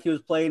 Looked like he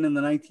was playing in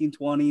the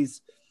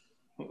 1920s.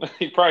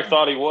 He probably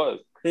thought he was.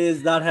 He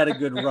has not had a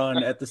good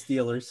run at the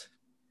Steelers.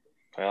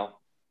 Well,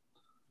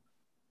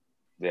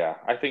 yeah,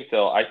 I think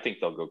they'll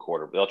go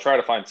quarterback. They'll try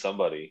to find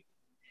somebody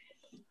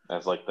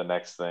as like the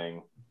next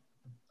thing.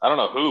 I don't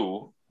know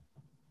who.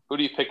 Who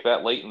do you pick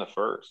that late in the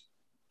first?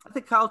 I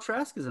think Kyle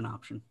Trask is an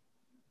option.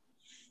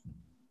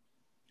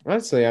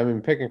 Honestly, I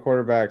mean, picking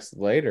quarterbacks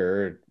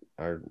later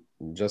are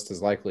just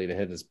as likely to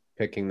hit as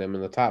picking them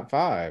in the top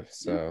 5.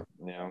 So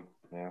yeah.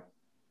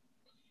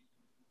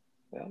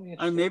 I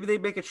mean, maybe they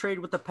make a trade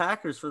with the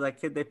Packers for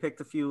that kid they picked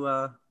a few.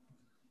 The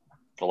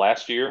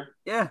last year?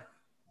 Yeah.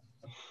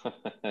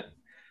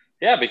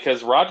 Yeah,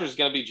 because Rodgers is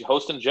going to be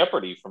hosting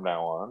Jeopardy from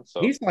now on.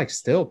 So he's like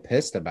still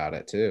pissed about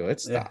it too.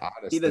 It's the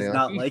oddest. He does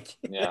not like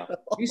it. Yeah.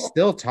 He's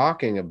still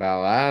talking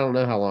about. I don't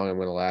know how long I'm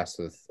going to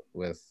last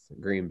with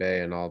Green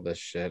Bay and all this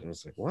shit. And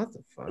it's like, what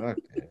the fuck, man?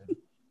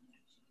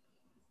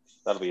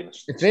 That'll be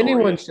interesting. If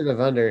anyone should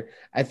have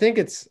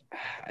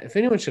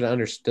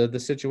understood the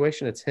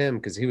situation, it's him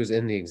because he was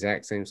in the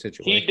exact same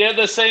situation. He did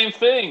the same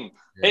thing.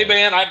 Yeah. Hey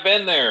man, I've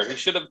been there. He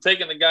should have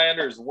taken the guy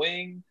under his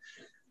wing.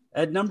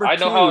 At number 2,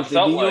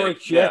 the New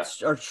York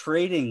Jets are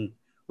trading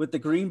with the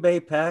Green Bay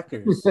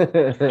Packers.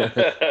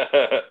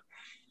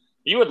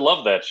 You would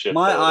love that shit.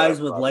 My eyes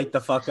would light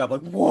the fuck up.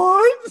 Like,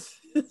 what?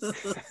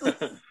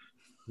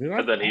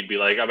 And then he'd be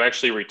like, I'm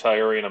actually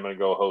retiring. I'm going to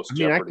go host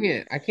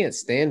Jeopardy. I can't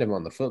stand him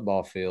on the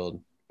football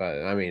field.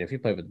 But, I mean, if he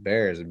played with the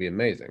Bears, it'd be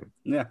amazing.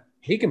 Yeah.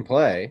 He can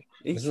play.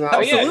 He can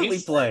absolutely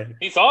play.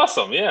 He's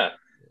awesome, yeah.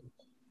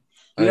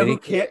 You know who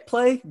can't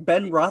play?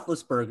 Ben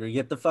Roethlisberger.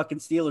 Yet the fucking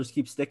Steelers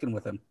keep sticking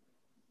with him.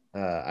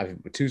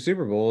 2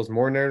 Super Bowls,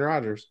 more than Aaron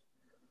Rodgers.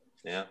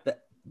 Yeah.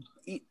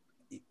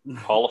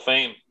 Hall of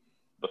Fame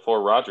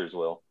before Rodgers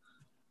will.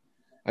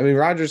 I mean,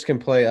 Rodgers can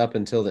play up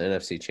until the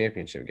NFC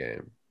Championship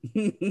game.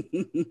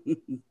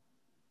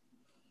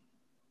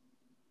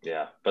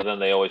 Yeah, but then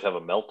they always have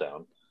a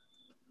meltdown.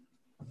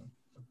 It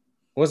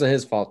wasn't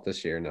his fault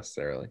this year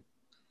necessarily.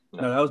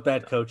 No, that was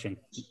bad coaching.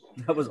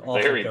 That was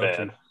awful Very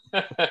coaching.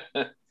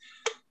 Bad.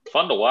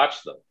 Fun to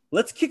watch, though.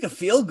 Let's kick a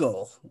field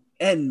goal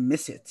and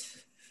miss it.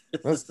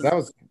 That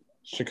was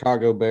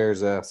Chicago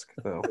Bears-esque,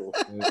 though.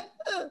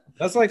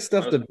 That's like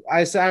stuff that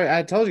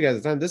I told you guys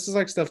at the time. This is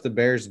like stuff the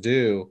Bears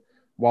do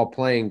while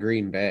playing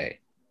Green Bay.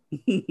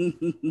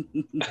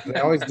 They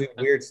always do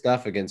weird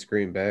stuff against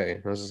Green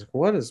Bay. I was just like,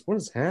 what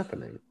is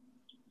happening?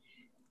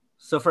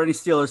 So for any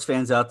Steelers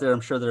fans out there, I'm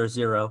sure there are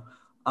 0.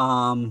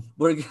 I'm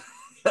going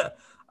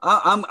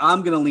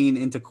to lean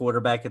into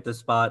quarterback at this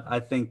spot. I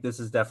think this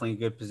is definitely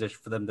a good position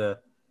for them to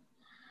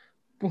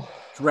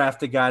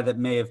draft a guy that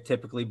may have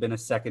typically been a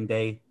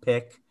second-day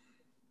pick.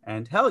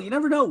 And hell, you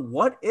never know.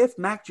 What if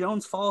Mac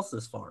Jones falls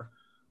this far?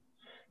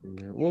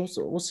 Yeah, we'll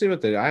see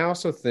what they do. I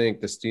also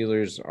think the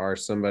Steelers are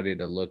somebody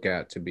to look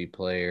at to be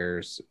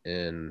players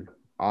in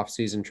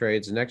off-season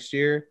trades next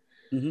year.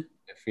 Mm-hmm.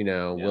 If,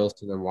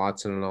 Wilson and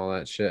Watson and all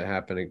that shit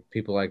happen,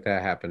 people like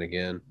that happen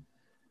again.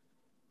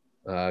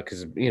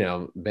 Because,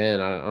 Ben,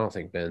 I don't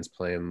think Ben's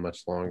playing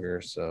much longer.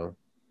 So,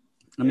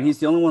 I mean, he's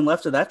the only one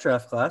left of that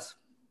draft class.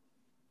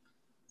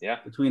 Yeah.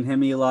 Between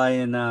him, Eli,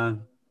 and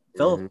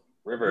Philip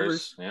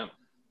Rivers. Yeah.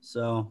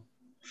 So,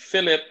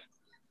 Philip.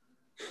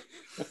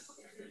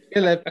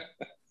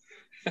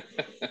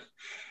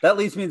 That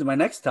leads me to my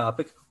next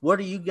topic. What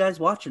are you guys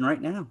watching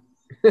right now?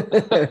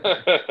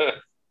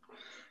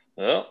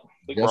 Well,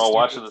 think we're all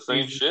watching the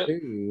same shit.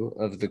 2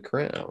 of The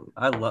Crown.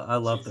 I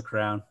love The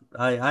Crown.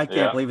 I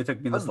can't believe it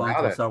took me this long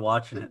to start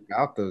watching it.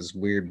 About those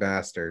weird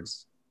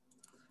bastards.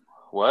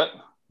 What?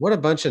 What a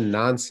bunch of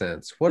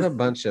nonsense. What a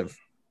bunch of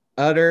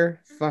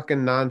utter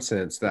fucking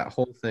nonsense that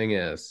whole thing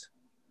is.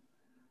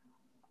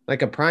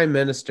 Like a prime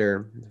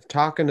minister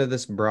talking to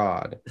this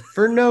broad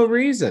for no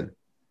reason.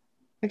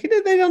 Like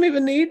they don't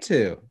even need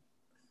to.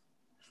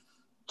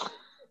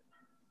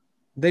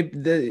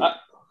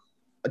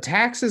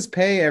 Taxes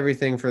pay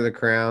everything for the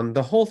crown.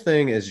 The whole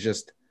thing is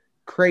just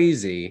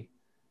crazy.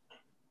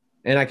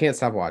 And I can't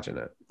stop watching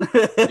it.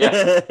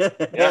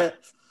 Yeah.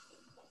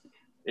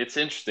 It's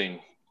interesting.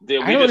 We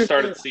just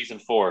started season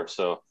 4,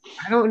 so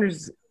I don't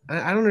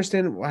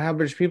understand how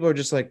British people are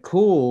just like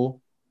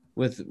cool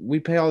with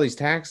we pay all these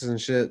taxes and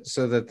shit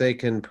so that they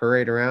can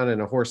parade around in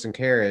a horse and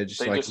carriage.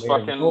 They like just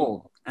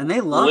fucking and they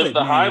love live it,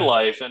 the man. high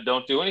life and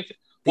don't do anything.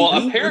 The well,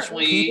 English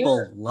apparently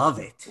people love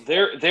it.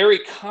 Their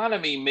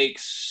economy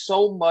makes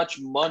so much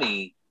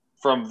money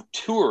from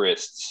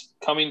tourists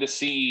coming to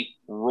see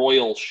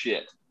royal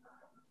shit.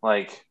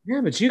 Like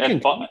but you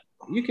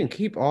can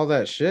keep all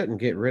that shit and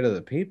get rid of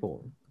the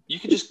people. You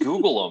can just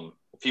Google them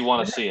if you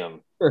want to see them.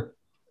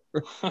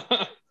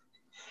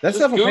 That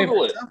stuff will pay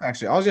for itself,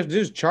 actually. All you have to do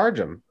is charge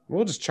them.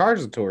 We'll just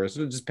charge the tourists.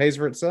 It just pays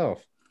for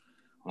itself.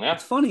 Yeah.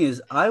 What's funny is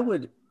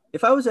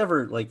if I was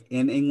ever like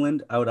in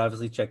England, I would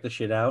obviously check the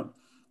shit out.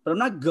 But I'm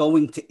not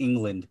going to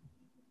England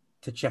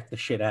to check the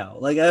shit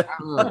out. Like I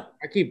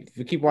keep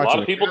watching. A lot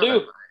of people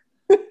do.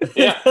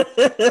 Yeah.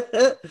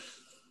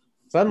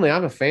 Suddenly,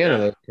 I'm a fan of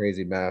those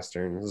crazy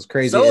bastards. This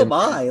crazy. So am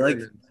I. Like,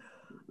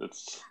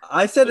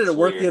 I said it at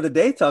work the other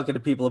day, talking to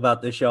people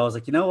about this show. I was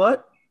like, you know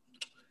what?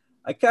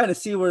 I kind of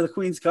see where the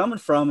Queen's coming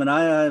from, and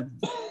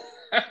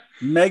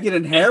Meghan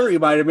and Harry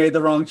might have made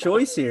the wrong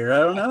choice here. I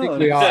don't know.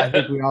 I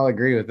think we all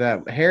agree with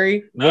that.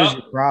 Harry, what is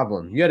your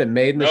problem? You had it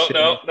made in the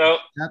show. No.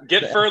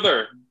 Get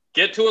further.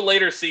 Get to a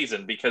later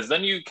season, because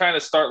then you kind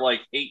of start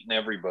like hating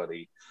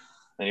everybody,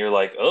 and you're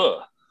like,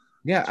 ugh.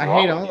 Yeah, I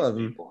hate all of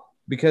them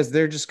because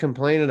they're just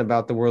complaining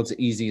about the world's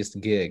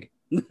easiest gig.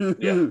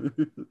 Yeah.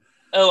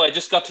 Oh, I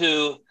just got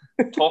to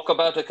talk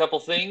about a couple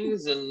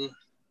things and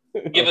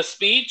give a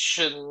speech,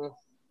 and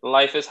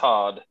life is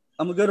hard.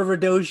 I'm going to go to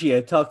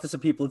Rhodesia, talk to some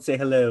people and say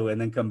hello, and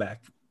then come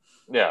back.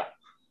 Yeah.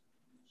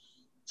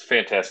 It's a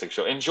fantastic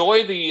show.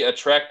 Enjoy the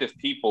attractive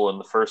people in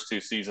the first 2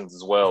 seasons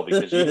as well,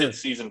 because you hit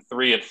season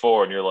 3 and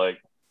 4, and you're like,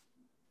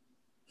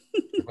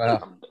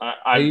 well,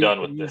 I'm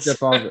done with this.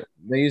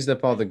 They used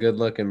up all the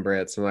good-looking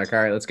Brits. I'm like, all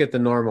right, let's get the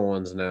normal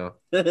ones now.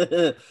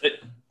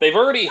 They've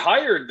already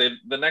hired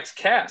the next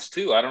cast,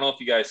 too. I don't know if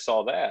you guys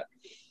saw that.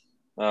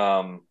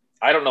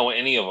 I don't know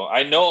any of them.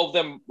 I know of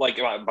them like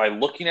by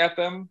looking at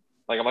them.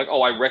 Like I'm like,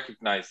 oh, I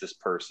recognize this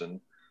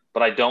person,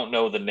 but I don't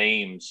know the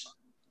names.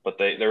 But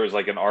there was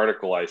like an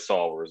article I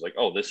saw where it was like,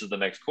 oh, this is the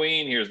next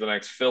queen. Here's the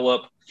next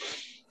Philip.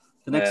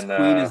 The next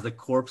queen is the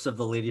corpse of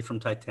the lady from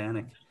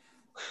Titanic.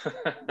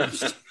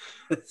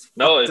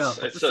 No,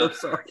 it's so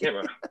sorry. I can't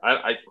remember.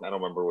 I don't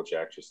remember which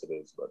actress it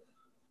is, but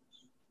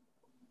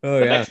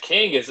the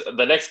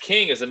next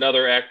king is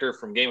another actor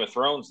from Game of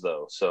Thrones,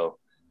 though. So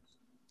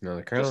no,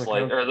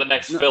 the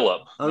next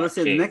Philip. I was gonna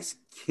say the next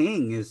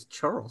king is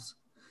Charles.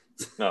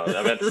 No,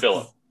 I meant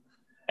Philip.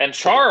 And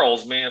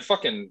Charles, man,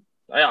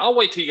 I'll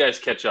wait till you guys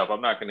catch up.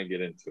 I'm not going to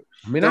get into it.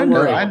 I mean, I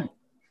know.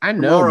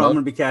 Tomorrow I'm going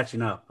to be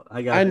catching up.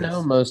 I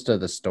know most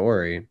of the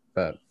story,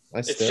 but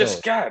it's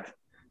just God.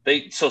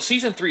 So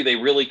season 3, they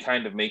really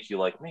kind of make you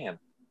like, man,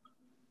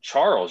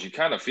 Charles, you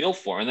kind of feel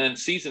for him. And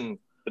then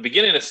the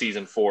beginning of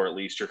season 4, at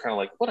least, you're kind of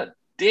like, what a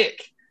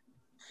dick.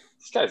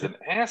 This guy's an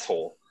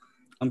asshole.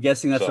 I'm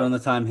guessing that's around the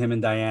time him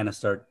and Diana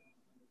start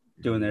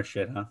doing their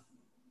shit, huh?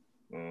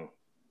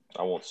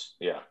 I won't.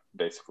 Yeah,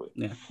 basically.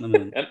 Yeah,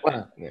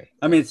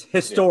 I mean, it's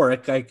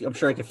historic. Yeah. I'm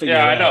sure I can figure it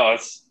out. Yeah, I know.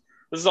 This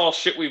is all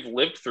shit we've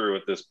lived through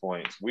at this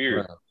point. It's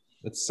weird.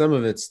 Some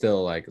of it's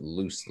still like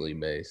loosely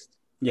based.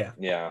 Yeah.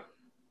 Yeah.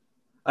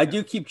 I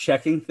do keep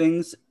checking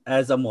things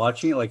as I'm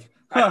watching it, like,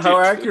 how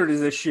accurate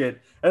is this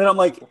shit? And then I'm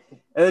like,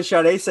 and then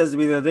Sade says to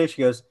me the other day,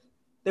 she goes,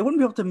 they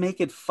wouldn't be able to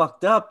make it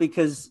fucked up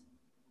because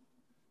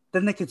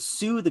then they could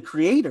sue the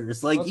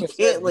creators. Like you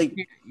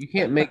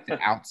can't make the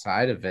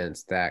outside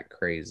events that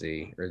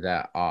crazy or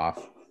that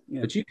off.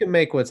 Yeah. But you can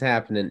make what's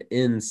happening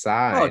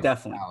inside. Oh,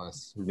 definitely.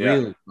 Alice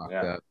really fucked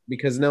up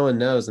because no one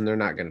knows and they're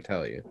not going to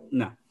tell you.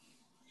 No.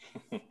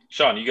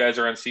 Sean, you guys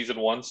are on season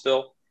 1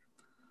 still?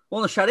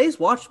 Well, the Sade's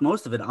watched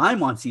most of it.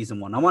 I'm on season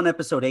 1. I'm on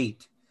episode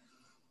 8.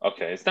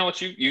 Okay, it's not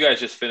what you guys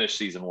just finished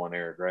season 1,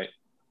 Eric, right?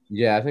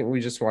 Yeah, I think we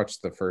just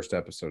watched the first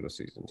episode of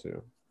season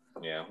 2.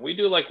 Yeah, we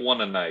do like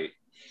 1 a night.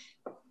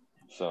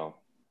 So,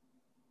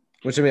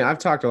 which I mean, I've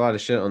talked a lot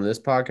of shit on this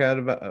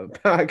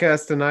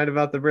podcast tonight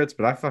about the Brits,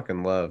 but I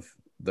fucking love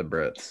the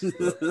Brits.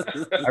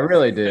 I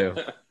really do.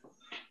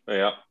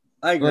 Yeah,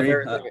 I agree.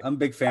 I'm a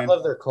big fan. I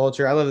love their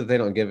culture. I love that they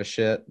don't give a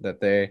shit.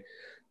 That they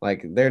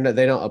they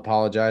don't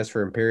apologize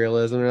for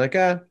imperialism. They're like,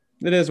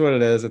 it is what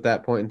it is at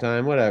that point in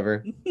time.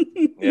 Whatever.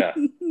 Yeah,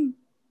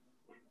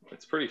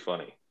 it's pretty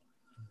funny.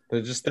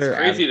 They're just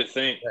crazy to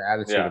think. Their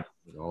attitude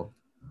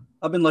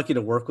I've been lucky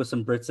to work with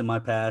some Brits in my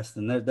past,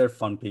 and they're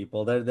fun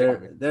people.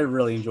 They're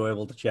really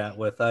enjoyable to chat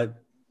with. I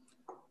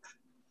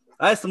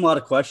asked them a lot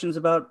of questions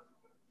about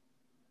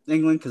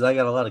England because I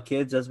got a lot of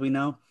kids, as we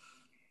know.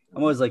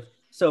 I'm always like,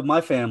 so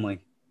my family,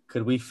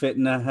 could we fit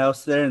in a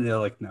house there? And they're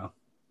like, no,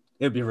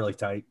 it'd be really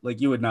tight.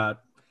 Like it would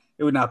not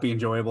be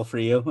enjoyable for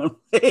you.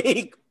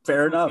 Like,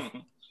 fair enough.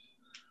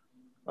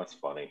 That's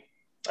funny.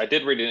 I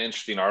did read an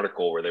interesting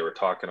article where they were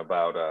talking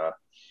about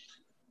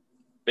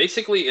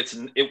basically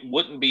it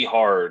wouldn't be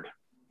hard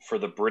for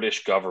the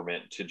British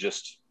government to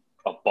just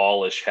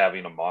abolish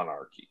having a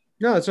monarchy.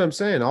 No, that's what I'm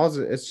saying.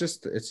 It's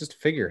just a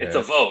figurehead.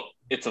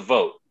 It's a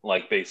vote,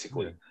 like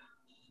basically. Yeah.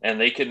 And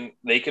they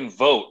can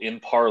vote in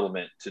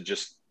Parliament to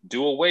just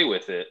do away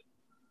with it,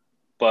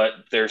 but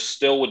there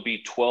still would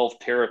be 12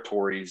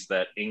 territories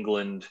that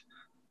the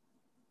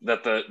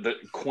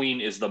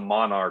Queen is the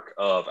monarch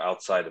of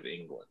outside of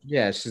England.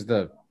 Yeah, she's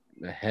the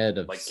head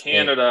of like state.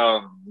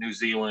 Canada, New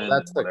Zealand. Well,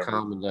 that's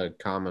the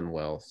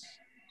Commonwealth.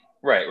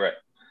 Right.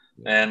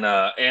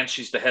 And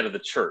she's the head of the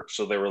church.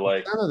 So they were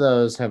like, some of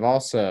those have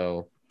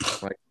also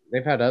like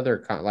they've had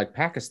other like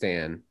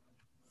Pakistan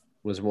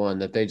was one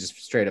that they just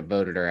straight up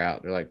voted her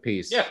out. They're like,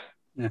 peace. Yeah.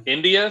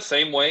 India,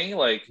 same way.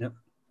 Like,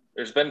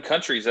 There's been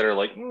countries that are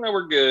like, no,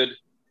 we're good.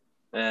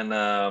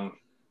 And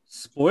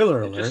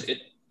spoiler alert.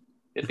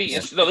 It'd be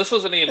interesting. No, this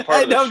wasn't even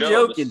part of the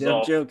show.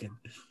 I'm joking.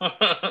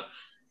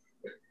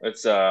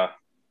 It's I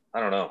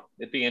don't know.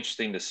 It'd be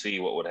interesting to see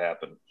what would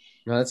happen.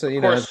 No, that's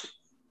what,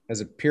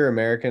 as a pure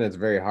American, it's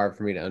very hard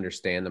for me to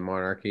understand the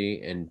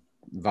monarchy and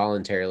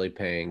voluntarily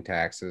paying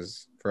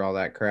taxes for all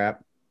that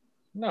crap.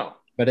 No.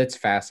 But it's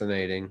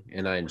fascinating,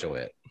 and I enjoy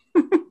it.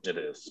 It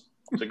is.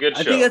 It's a good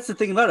show. I think that's the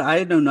thing about it.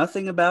 I know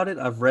nothing about it.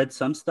 I've read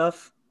some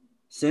stuff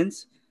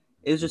since.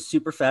 It was just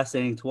super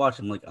fascinating to watch.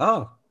 I'm like,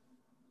 oh,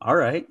 all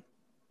right.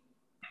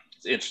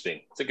 It's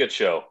interesting. It's a good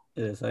show.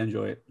 It is. I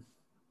enjoy it.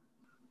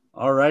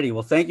 All righty.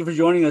 Well, thank you for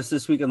joining us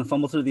this week on the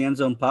Fumble Through the End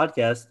Zone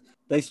podcast.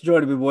 Thanks for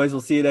joining me, boys.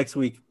 We'll see you next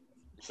week.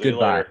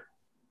 Goodbye.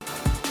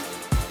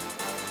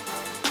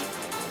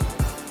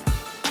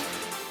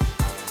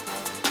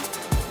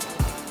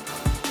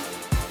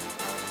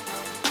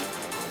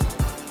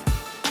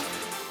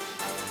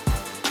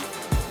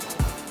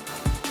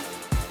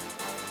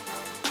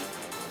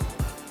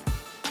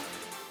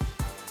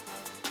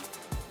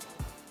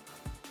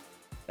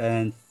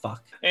 And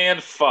fuck.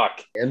 And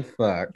fuck. And fuck.